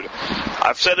food.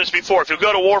 I've said this before. If you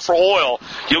go to war for oil,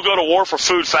 you'll go to war for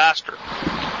food faster.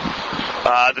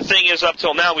 The thing is, up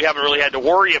till now, we haven't really had to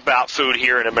worry about food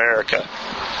here in America.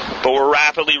 But we're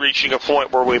rapidly reaching a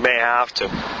point where we may have to.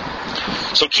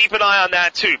 So keep an eye on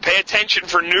that too. Pay attention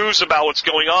for news about what's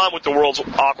going on with the world's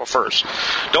aquifers.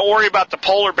 Don't worry about the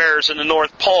polar bears in the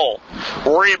North Pole.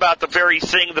 Worry about the very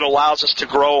thing that allows us to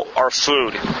grow our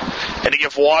food and to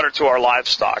give water to our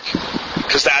livestock,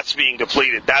 because that's being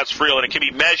depleted. That's real, and it can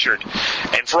be measured.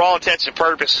 And for all intents and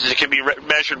purposes, it can be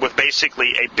measured with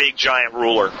basically a big giant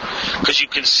ruler, because you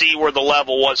can see where the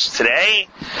level was today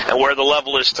and where the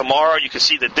level is tomorrow. You can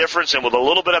see the difference, and with a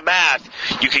little bit of math,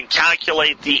 you can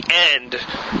calculate the end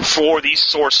for these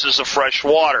sources of fresh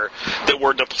water that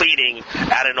we're depleting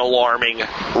at an alarming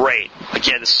rate.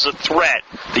 Again, this is a threat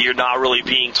that you're not really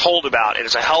being told about, and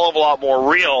it's a hell of a lot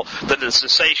more real than the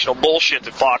sensational bullshit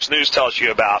that Fox News tells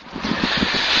you about.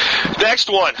 Next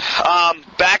one,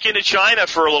 back into China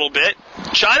for a little bit.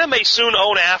 China may soon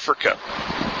own Africa.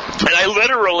 And I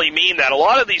literally mean that. A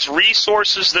lot of these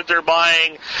resources that they're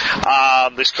buying,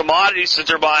 these commodities that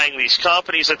they're buying, these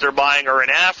companies that they're buying are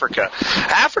in Africa.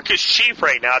 Africa's cheap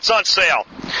right now. It's on sale.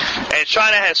 And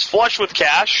China has flush with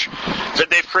cash that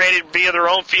they've created via their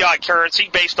own fiat currency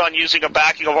based on using a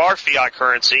backing of our fiat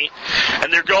currency.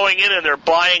 And they're going in and they're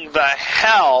buying the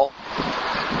hell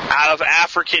out of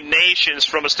African nations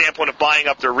from a standpoint of buying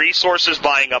up their resources,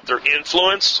 buying up their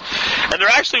influence. And they're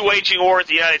actually waging war with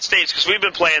the United States, because we've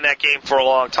been playing that game for a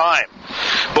long time.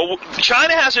 But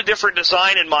China has a different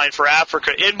design in mind for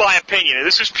Africa, in my opinion. And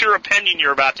this is pure opinion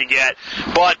you're about to get,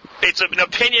 but it's an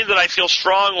opinion that I feel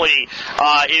strongly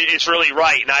is really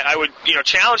right. And I would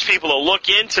challenge people to look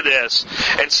into this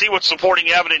and see what supporting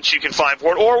evidence you can find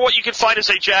for it, or what you can find and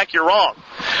say, Jack, you're wrong.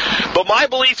 But my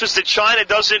belief is that China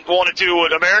doesn't want to do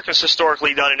what America's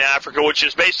historically done in Africa, which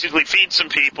is basically feed some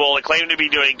people and claim to be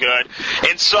doing good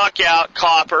and suck out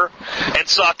copper and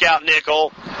suck out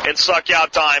nickel and suck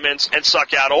out diamonds and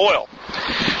suck out oil.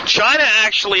 China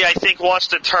actually, I think, wants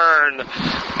to turn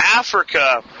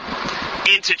Africa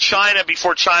into China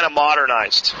before China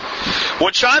modernized.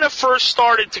 When China first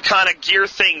started to kind of gear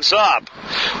things up,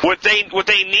 what they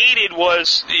needed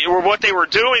was, or what they were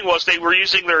doing was, they were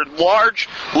using their large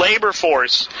labor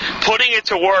force, putting it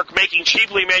to work, making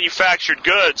cheaply manufactured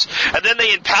goods, and then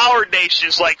they empowered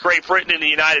nations like Great Britain and the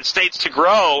United States to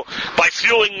grow by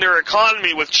fueling their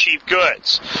economy with cheap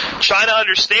goods. China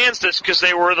understands this because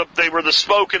they were the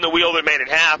spoke in the wheel that made it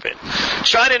happen.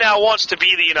 China now wants to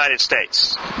be the United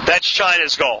States. That's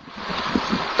China's goal.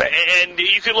 And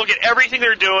you can look at everything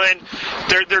they're doing.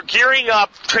 They're gearing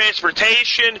up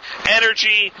transportation,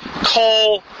 energy,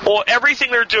 coal, oil, everything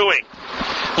they're doing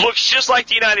looks just like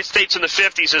the United States in the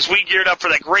 50s as we geared up for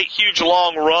that great, huge,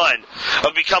 long run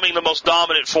of becoming the most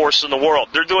dominant force in the world.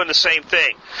 They're doing the same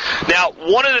thing. Now,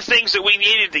 one of the things that we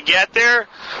needed to get there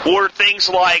were things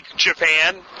like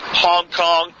Japan, Hong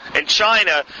Kong, and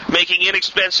China making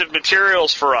inexpensive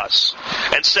materials for us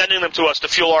and sending them to us to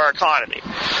fuel our economy.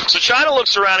 So China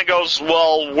looks around and goes,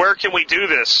 well, where can we do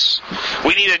this?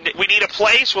 We need a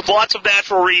place with lots of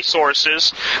natural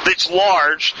resources that's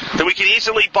large, that we can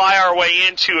easily buy our way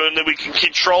into and that we can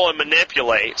control and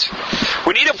manipulate.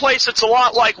 We need a place that's a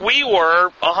lot like we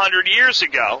were 100 years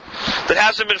ago that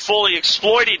hasn't been fully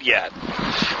exploited yet.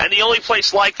 And the only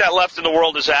place like that left in the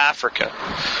world is Africa.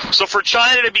 So for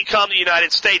China to become the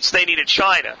United States, they needed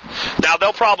China. Now,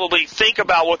 they'll probably think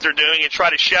about what they're doing and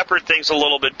try to shepherd things a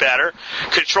little bit better,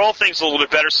 control things a little bit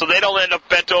better, so they don't end up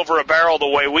bent over a barrel the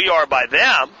way we are by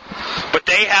them. But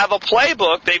they have a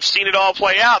playbook. They've seen it all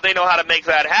play out. They know how to make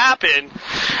that happen.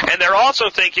 And they're also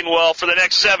thinking, well, for the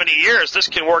next 70 years, this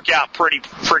can work out pretty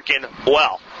freaking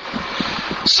well.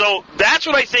 So that's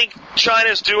what I think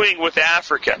China's doing with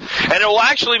Africa. And it will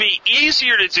actually be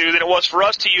easier to do than it was for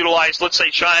us to utilize, let's say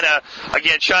China,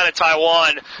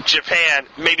 Taiwan, Japan,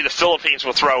 maybe the Philippines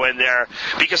will throw in there,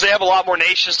 because they have a lot more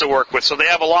nations to work with, so they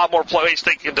have a lot more places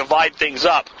they can divide things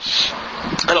up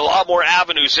and a lot more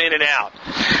avenues in and out.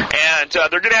 And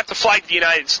they're going to have to fight the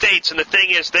United States, and the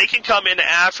thing is, they can come into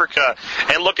Africa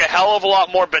and look a hell of a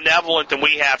lot more benevolent than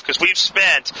we have, because we've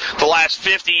spent the last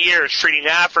 50 years treating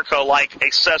Africa like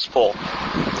a cesspool.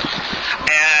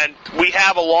 And we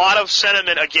have a lot of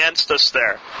sentiment against us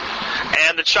there.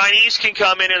 And the Chinese can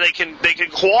come in and they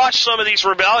can quash some of these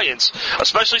rebellions,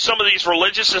 especially some of these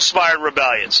religious-inspired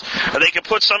rebellions. And they can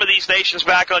put some of these nations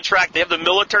back on track. They have the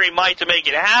military might to make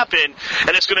it happen, and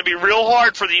it's going to be real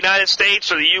hard for the United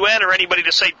States or the UN or anybody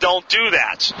to say, don't do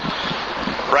that.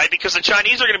 Right? Because the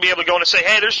Chinese are going to be able to go in and say,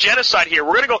 hey, there's genocide here.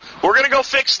 We're going to go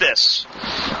fix this.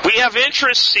 We have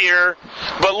interests here,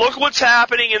 but look what's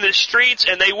happening in the streets,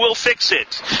 and they will fix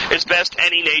it as best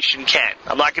any nation can.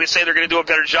 I'm not going to say they're going to do a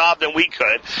better job than we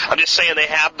could. I'm just saying they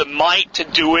have the might to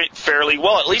do it fairly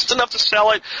well, at least enough to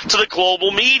sell it to the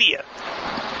global media.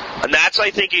 And that's, I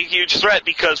think, a huge threat,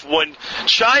 because when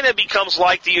China becomes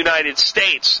like the United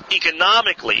States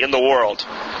economically in the world,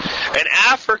 and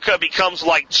Africa becomes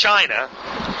like China,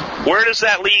 where does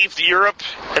that leave Europe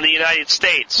and the United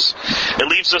States? It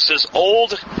leaves us as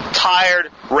old,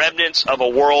 tired remnants of a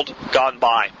world gone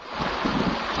by.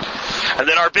 And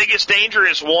then our biggest danger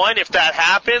is, one, if that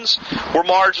happens, we're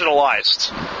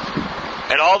marginalized.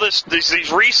 And all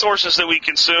these resources that we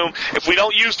consume, if we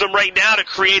don't use them right now to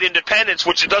create independence,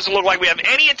 which it doesn't look like we have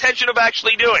any intention of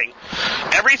actually doing,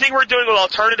 everything we're doing with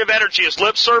alternative energy is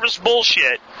lip service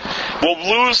bullshit.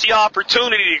 We'll lose the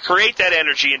opportunity to create that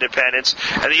energy independence.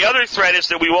 And the other threat is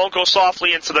that we won't go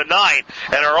softly into the night,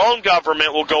 and our own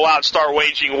government will go out and start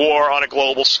waging war on a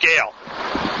global scale.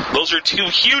 Those are two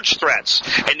huge threats,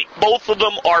 and both of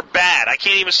them are bad. I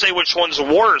can't even say which one's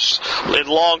worse in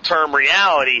long-term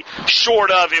reality,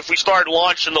 short of if we start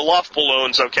launching the Luft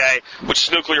balloons, okay, which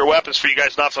is nuclear weapons for you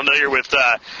guys not familiar with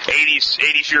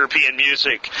 80s European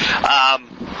music.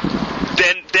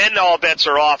 Then all bets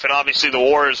are off, and obviously the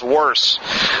war is worse.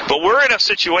 But we're in a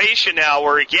situation now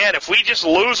where, again, if we just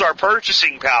lose our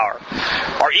purchasing power,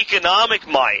 our economic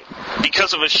might,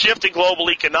 because of a shift in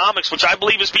global economics, which I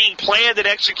believe is being planned and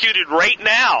executed right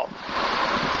now,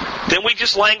 then we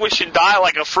just languish and die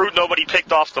like a fruit nobody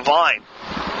picked off the vine.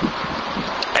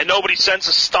 And nobody sends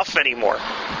us stuff anymore.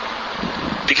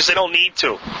 Because they don't need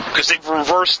to. Because they've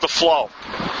reversed the flow.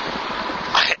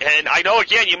 And I know,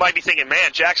 again, you might be thinking,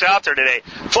 man, Jack's out there today.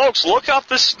 Folks, look up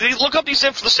this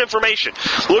information.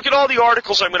 Look at all the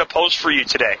articles I'm going to post for you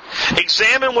today.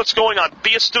 Examine what's going on.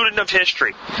 Be a student of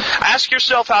history. Ask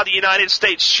yourself how the United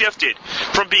States shifted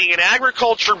from being an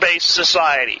agriculture-based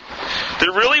society.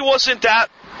 There really wasn't that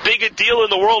big a deal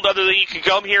in the world other than you could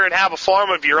come here and have a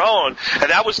farm of your own. And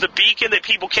that was the beacon that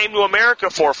people came to America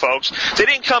for, folks. They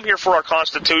didn't come here for our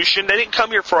Constitution. They didn't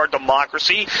come here for our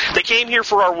democracy. They came here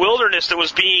for our wilderness that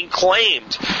was being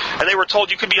claimed. And they were told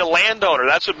you could be a landowner.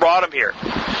 That's what brought them here.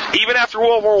 Even after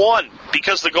World War I,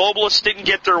 because the globalists didn't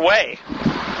get their way.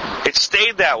 It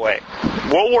stayed that way.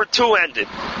 World War II ended.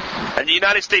 And the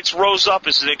United States rose up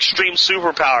as an extreme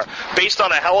superpower based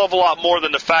on a hell of a lot more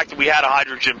than the fact that we had a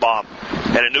hydrogen bomb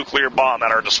and a nuclear bomb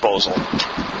at our disposal.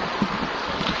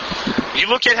 You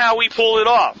look at how we pulled it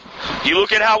off. You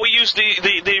look at how we used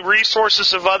the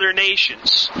resources of other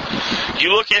nations.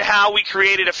 You look at how we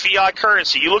created a fiat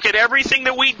currency. You look at everything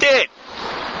that we did.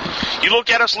 You look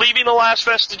at us leaving the last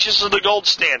vestiges of the gold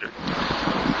standard.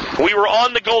 We were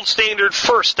on the gold standard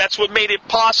first. That's what made it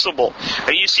possible.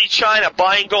 And you see China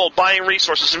buying gold, buying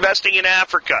resources, investing in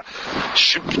Africa,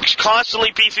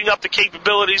 constantly beefing up the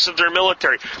capabilities of their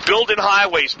military, building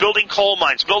highways, building coal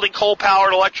mines, building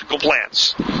coal-powered electrical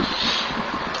plants,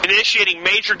 initiating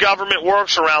major government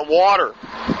works around water,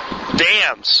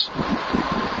 dams.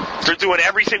 They're doing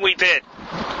everything we did.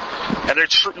 And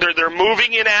they're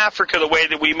moving in Africa the way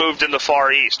that we moved in the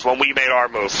Far East when we made our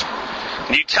move.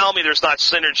 And you tell me there's not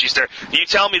synergies there. You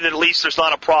tell me that at least there's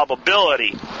not a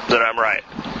probability that I'm right.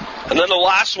 And then the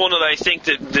last one that I think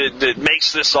that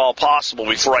makes this all possible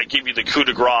before I give you the coup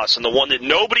de grace, and the one that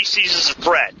nobody sees as a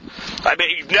threat. I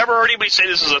mean, you've never heard anybody say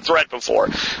this is a threat before.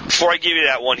 Before I give you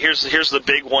that one, here's the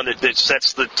big one that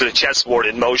sets the chessboard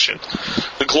in motion.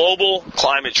 The global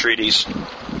climate treaties.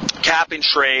 Cap and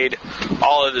trade,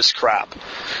 all of this crap.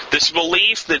 This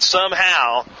belief that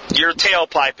somehow your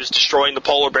tailpipe is destroying the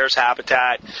polar bear's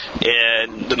habitat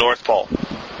in the North Pole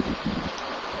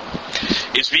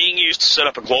is being used to set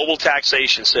up a global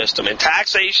taxation system. And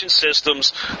taxation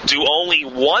systems do only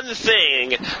one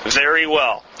thing very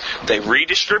well. They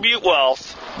redistribute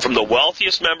wealth from the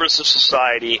wealthiest members of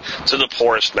society to the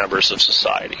poorest members of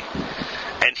society.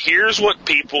 And here's what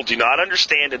people do not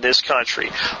understand in this country.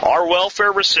 Our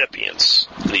welfare recipients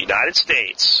in the United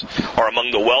States are among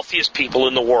the wealthiest people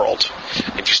in the world.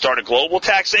 If you start a global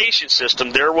taxation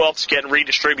system, their wealth's getting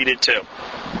redistributed too.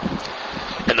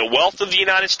 And the wealth of the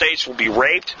United States will be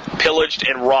raped, pillaged,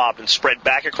 and robbed and spread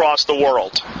back across the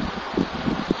world.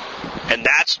 And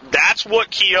that's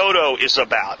what Kyoto is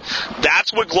about.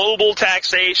 That's what global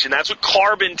taxation, that's what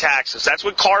carbon taxes, that's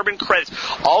what carbon credits.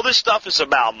 All this stuff is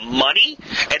about money.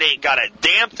 It ain't got a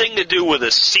damn thing to do with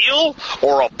a seal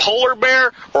or a polar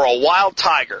bear or a wild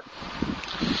tiger.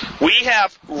 We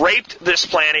have raped this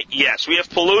planet, yes. We have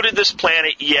polluted this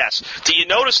planet, yes. Do you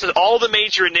notice that all the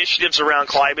major initiatives around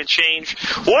climate change?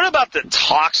 What about the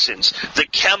toxins, the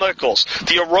chemicals,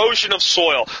 the erosion of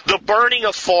soil, the burning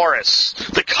of forests,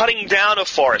 the cutting down of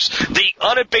forests, the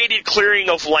unabated clearing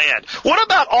of land? What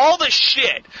about all the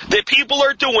shit that people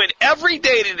are doing every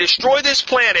day to destroy this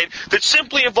planet that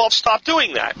simply involves stop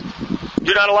doing that?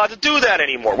 You're not allowed to do that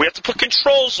anymore. We have to put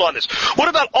controls on this. What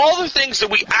about all the things that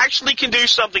we actually can do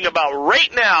something about right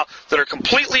now that are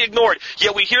completely ignored?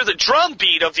 Yet we hear the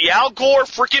drumbeat of the Al Gore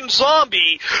freaking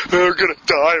zombie, they're going to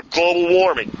die of global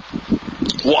warming.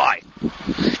 Why?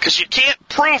 Because you can't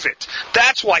prove it.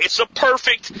 That's why. It's a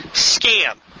perfect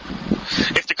scam.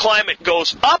 If the climate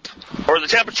goes up, or the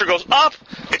temperature goes up,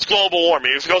 it's global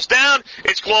warming. If it goes down,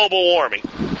 it's global warming.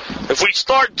 If we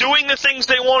start doing the things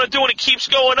they want to do and it keeps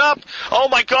going up, oh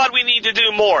my God, we need to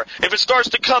do more. If it starts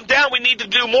to come down, we need to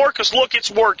do more because look, it's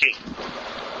working.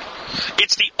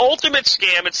 It's the ultimate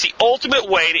scam. It's the ultimate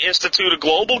way to institute a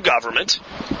global government.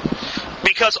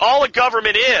 Because all a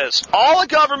government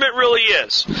really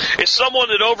is someone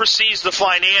that oversees the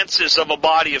finances of a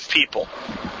body of people.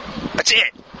 That's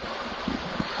it.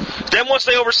 Then once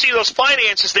they oversee those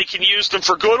finances, they can use them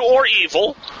for good or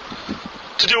evil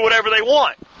to do whatever they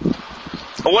want.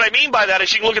 And what I mean by that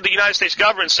is you can look at the United States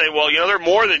government and say, well, they're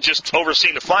more than just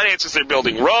overseeing the finances. They're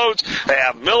building roads, they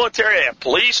have military, they have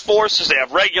police forces, they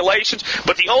have regulations.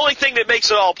 But the only thing that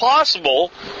makes it all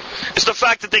possible is the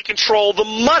fact that they control the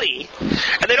money.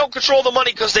 And they don't control the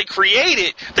money because they create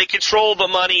it. They control the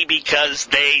money because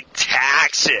they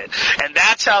tax it. And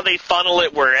that's how they funnel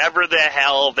it wherever the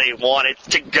hell they want it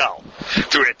to go,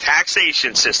 through a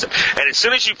taxation system. And as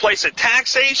soon as you place a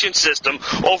taxation system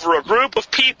over a group of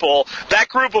people, that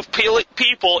group of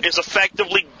people is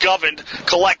effectively governed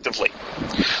collectively.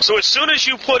 So as soon as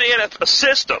you put in a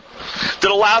system that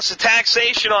allows the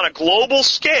taxation on a global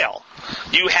scale,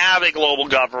 you have a global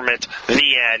government.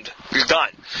 The end. You're done.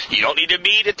 You don't need to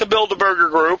meet at the Bilderberger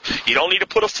Group. You don't need to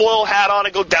put a foil hat on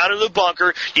and go down to the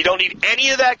bunker. You don't need any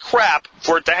of that crap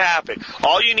for it to happen.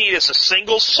 All you need is a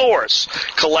single source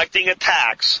collecting a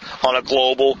tax on a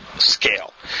global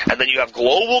scale. And then you have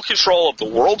global control of the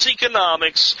world's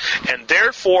economics, and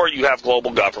therefore you have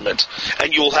global government.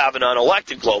 And you will have an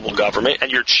unelected global government,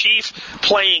 and your chief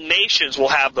playing nations will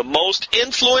have the most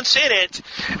influence in it,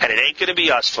 and it ain't going to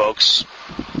be us, folks.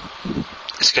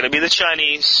 It's going to be the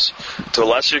Chinese. To a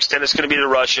lesser extent, it's going to be the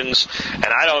Russians. And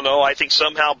I don't know, I think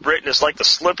somehow Britain is like the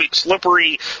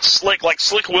slippery, slick, like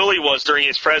Slick Willie was during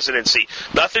his presidency.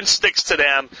 Nothing sticks to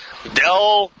them.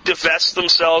 They'll divest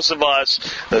themselves of us.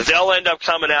 They'll end up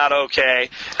coming out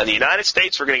okay. And the United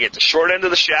States, we're going to get the short end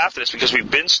of the shaft, and it's because we've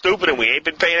been stupid and we ain't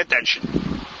been paying attention.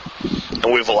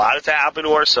 And we've allowed it to happen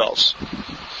to ourselves.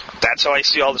 That's how I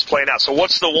see all this playing out. So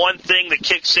what's the one thing that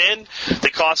kicks in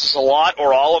that costs us a lot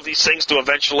or all of these things to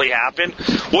eventually happen?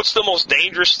 What's the most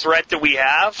dangerous threat that we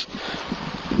have?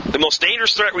 The most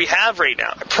dangerous threat we have right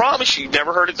now, I promise you've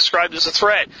never heard it described as a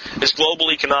threat, is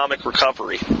global economic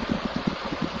recovery.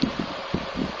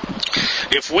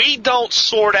 If we don't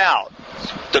sort out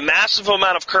the massive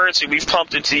amount of currency we've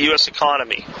pumped into the U.S.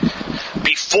 economy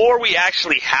before we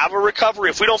actually have a recovery,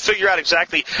 if we don't figure out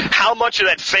exactly how much of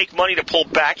that fake money to pull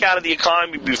back out of the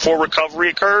economy before recovery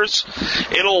occurs,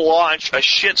 it'll launch a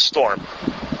shitstorm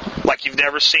like you've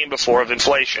never seen before of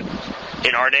inflation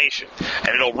in our nation. And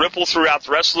it'll ripple throughout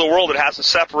the rest of the world that hasn't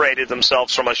separated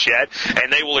themselves from us yet,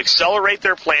 and they will accelerate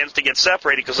their plans to get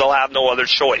separated because they'll have no other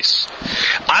choice.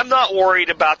 I'm not worried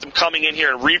about them coming in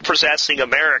here and repossessing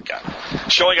America,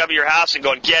 showing up at your house and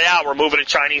going, get out, we're moving a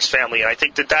Chinese family. And I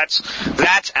think that's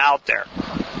out there.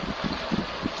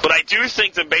 But I do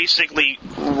think that basically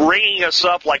ringing us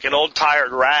up like an old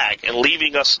tired rag and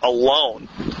leaving us alone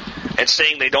and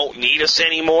saying they don't need us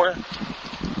anymore,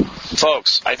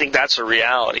 folks, I think that's a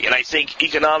reality. And I think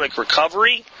economic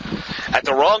recovery at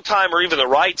the wrong time or even the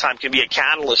right time can be a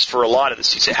catalyst for a lot of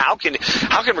this. You say, how can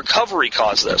recovery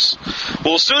cause this?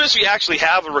 Well, as soon as we actually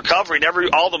have a recovery and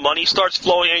all the money starts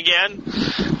flowing again,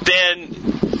 then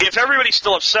if everybody's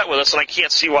still upset with us, and I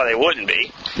can't see why they wouldn't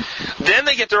be, then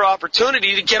they get their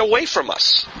opportunity to get away from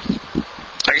us.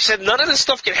 Like I said, none of this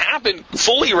stuff can happen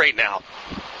fully right now.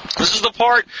 This is the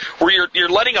part where you're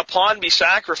letting a pawn be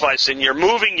sacrificed and you're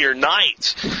moving your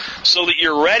knight so that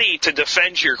you're ready to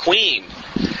defend your queen.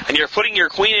 And you're putting your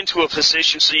queen into a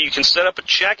position so you can set up a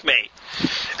checkmate.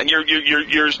 And you're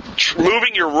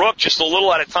moving your rook just a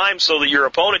little at a time so that your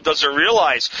opponent doesn't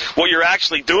realize what you're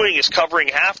actually doing is covering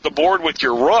half the board with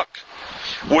your rook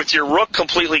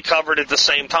completely covered at the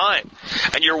same time.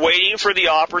 And you're waiting for the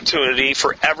opportunity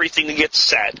for everything to get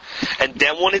set. And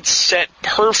then when it's set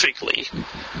perfectly,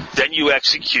 then you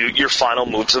execute your final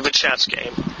moves of the chess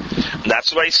game. And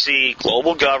that's what I see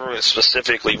global government,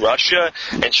 specifically Russia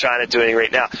and China, doing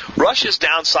right now. Russia's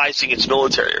downsizing its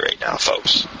military right now,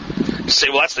 folks. You say,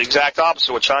 well, that's the exact opposite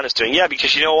of what China's doing. Yeah,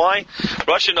 because you know why?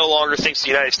 Russia no longer thinks the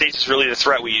United States is really the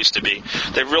threat we used to be.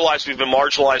 They've realized we've been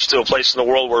marginalized to a place in the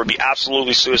world where it would be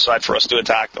absolutely suicide for us to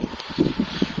attack them.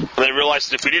 And they realized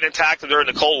that if we didn't attack them during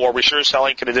the Cold War, we sure as hell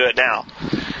ain't going to do it now.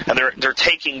 And they're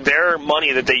taking their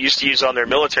money that they used to use on their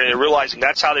military, and they're realizing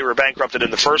that's how they were bankrupted in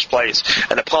the first place.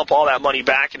 And to pump all that money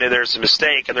back into there is a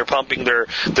mistake, and they're pumping their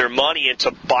money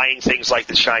into buying things like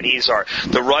the Chinese are.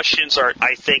 The Russians are,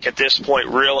 I think, at this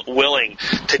point, willing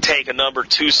to take a number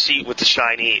 2 seat with the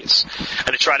Chinese and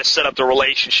to try to set up the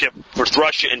relationship with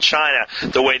Russia and China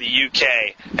the way the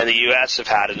UK and the US have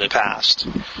had in the past.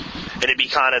 And it'd be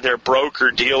kind of their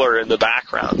broker-dealer in the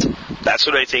background. That's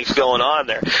what I think's going on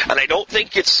there. And I don't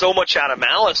think it's so much out of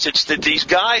malice. It's that these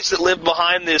guys that lived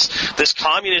behind this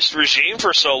communist regime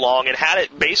for so long and had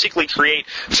it basically create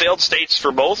failed states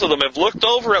for both of them have looked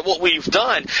over at what we've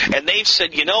done, and they've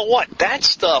said, you know what, that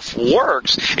stuff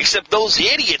works, except those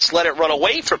idiots let it run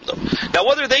away from them. Now,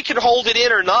 whether they can hold it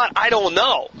in or not, I don't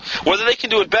know. Whether they can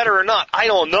do it better or not, I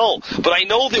don't know. But I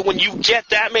know that when you get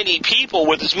that many people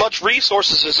with as much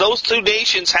resources as those two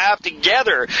nations have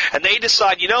together, and they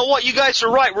decide, you know what, you guys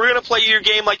are right, we're going to play your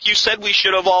game like you said we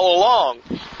should have all along,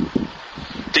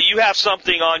 that you have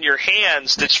something on your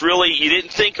hands that's really, you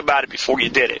didn't think about it before you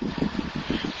did it.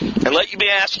 And let me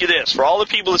ask you this, for all the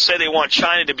people that say they want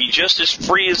China to be just as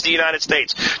free as the United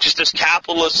States, just as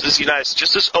capitalist as the United States,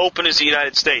 just as open as the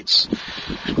United States,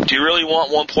 do you really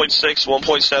want 1.6,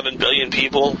 1.7 billion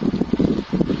people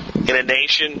in a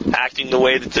nation acting the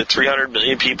way that the 300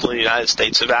 million people in the United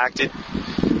States have acted?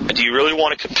 And do you really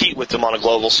want to compete with them on a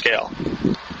global scale?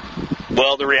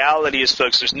 Well, the reality is,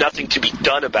 folks, there's nothing to be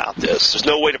done about this. There's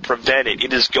no way to prevent it.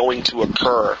 It is going to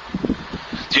occur.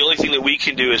 The only thing that we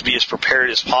can do is be as prepared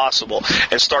as possible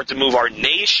and start to move our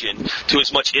nation to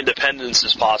as much independence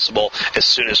as possible as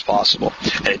soon as possible.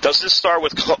 And it doesn't start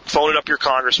with phoning up your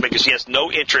congressman because he has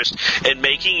no interest in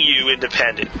making you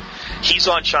independent. He's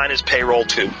on China's payroll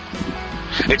too.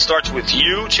 It starts with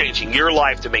you changing your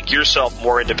life to make yourself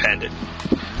more independent.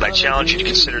 And I challenge you to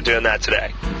consider doing that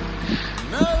today.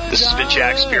 This has been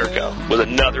Jack Spirko with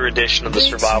another edition of the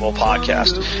Survival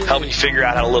Podcast, helping you figure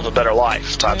out how to live a better life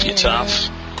if times get tough,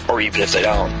 or even if they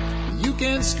don't. You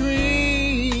can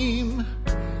scream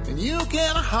and you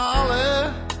can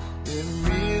holler. It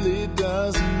really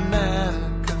doesn't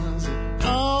matter, 'cause it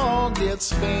all gets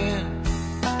spent.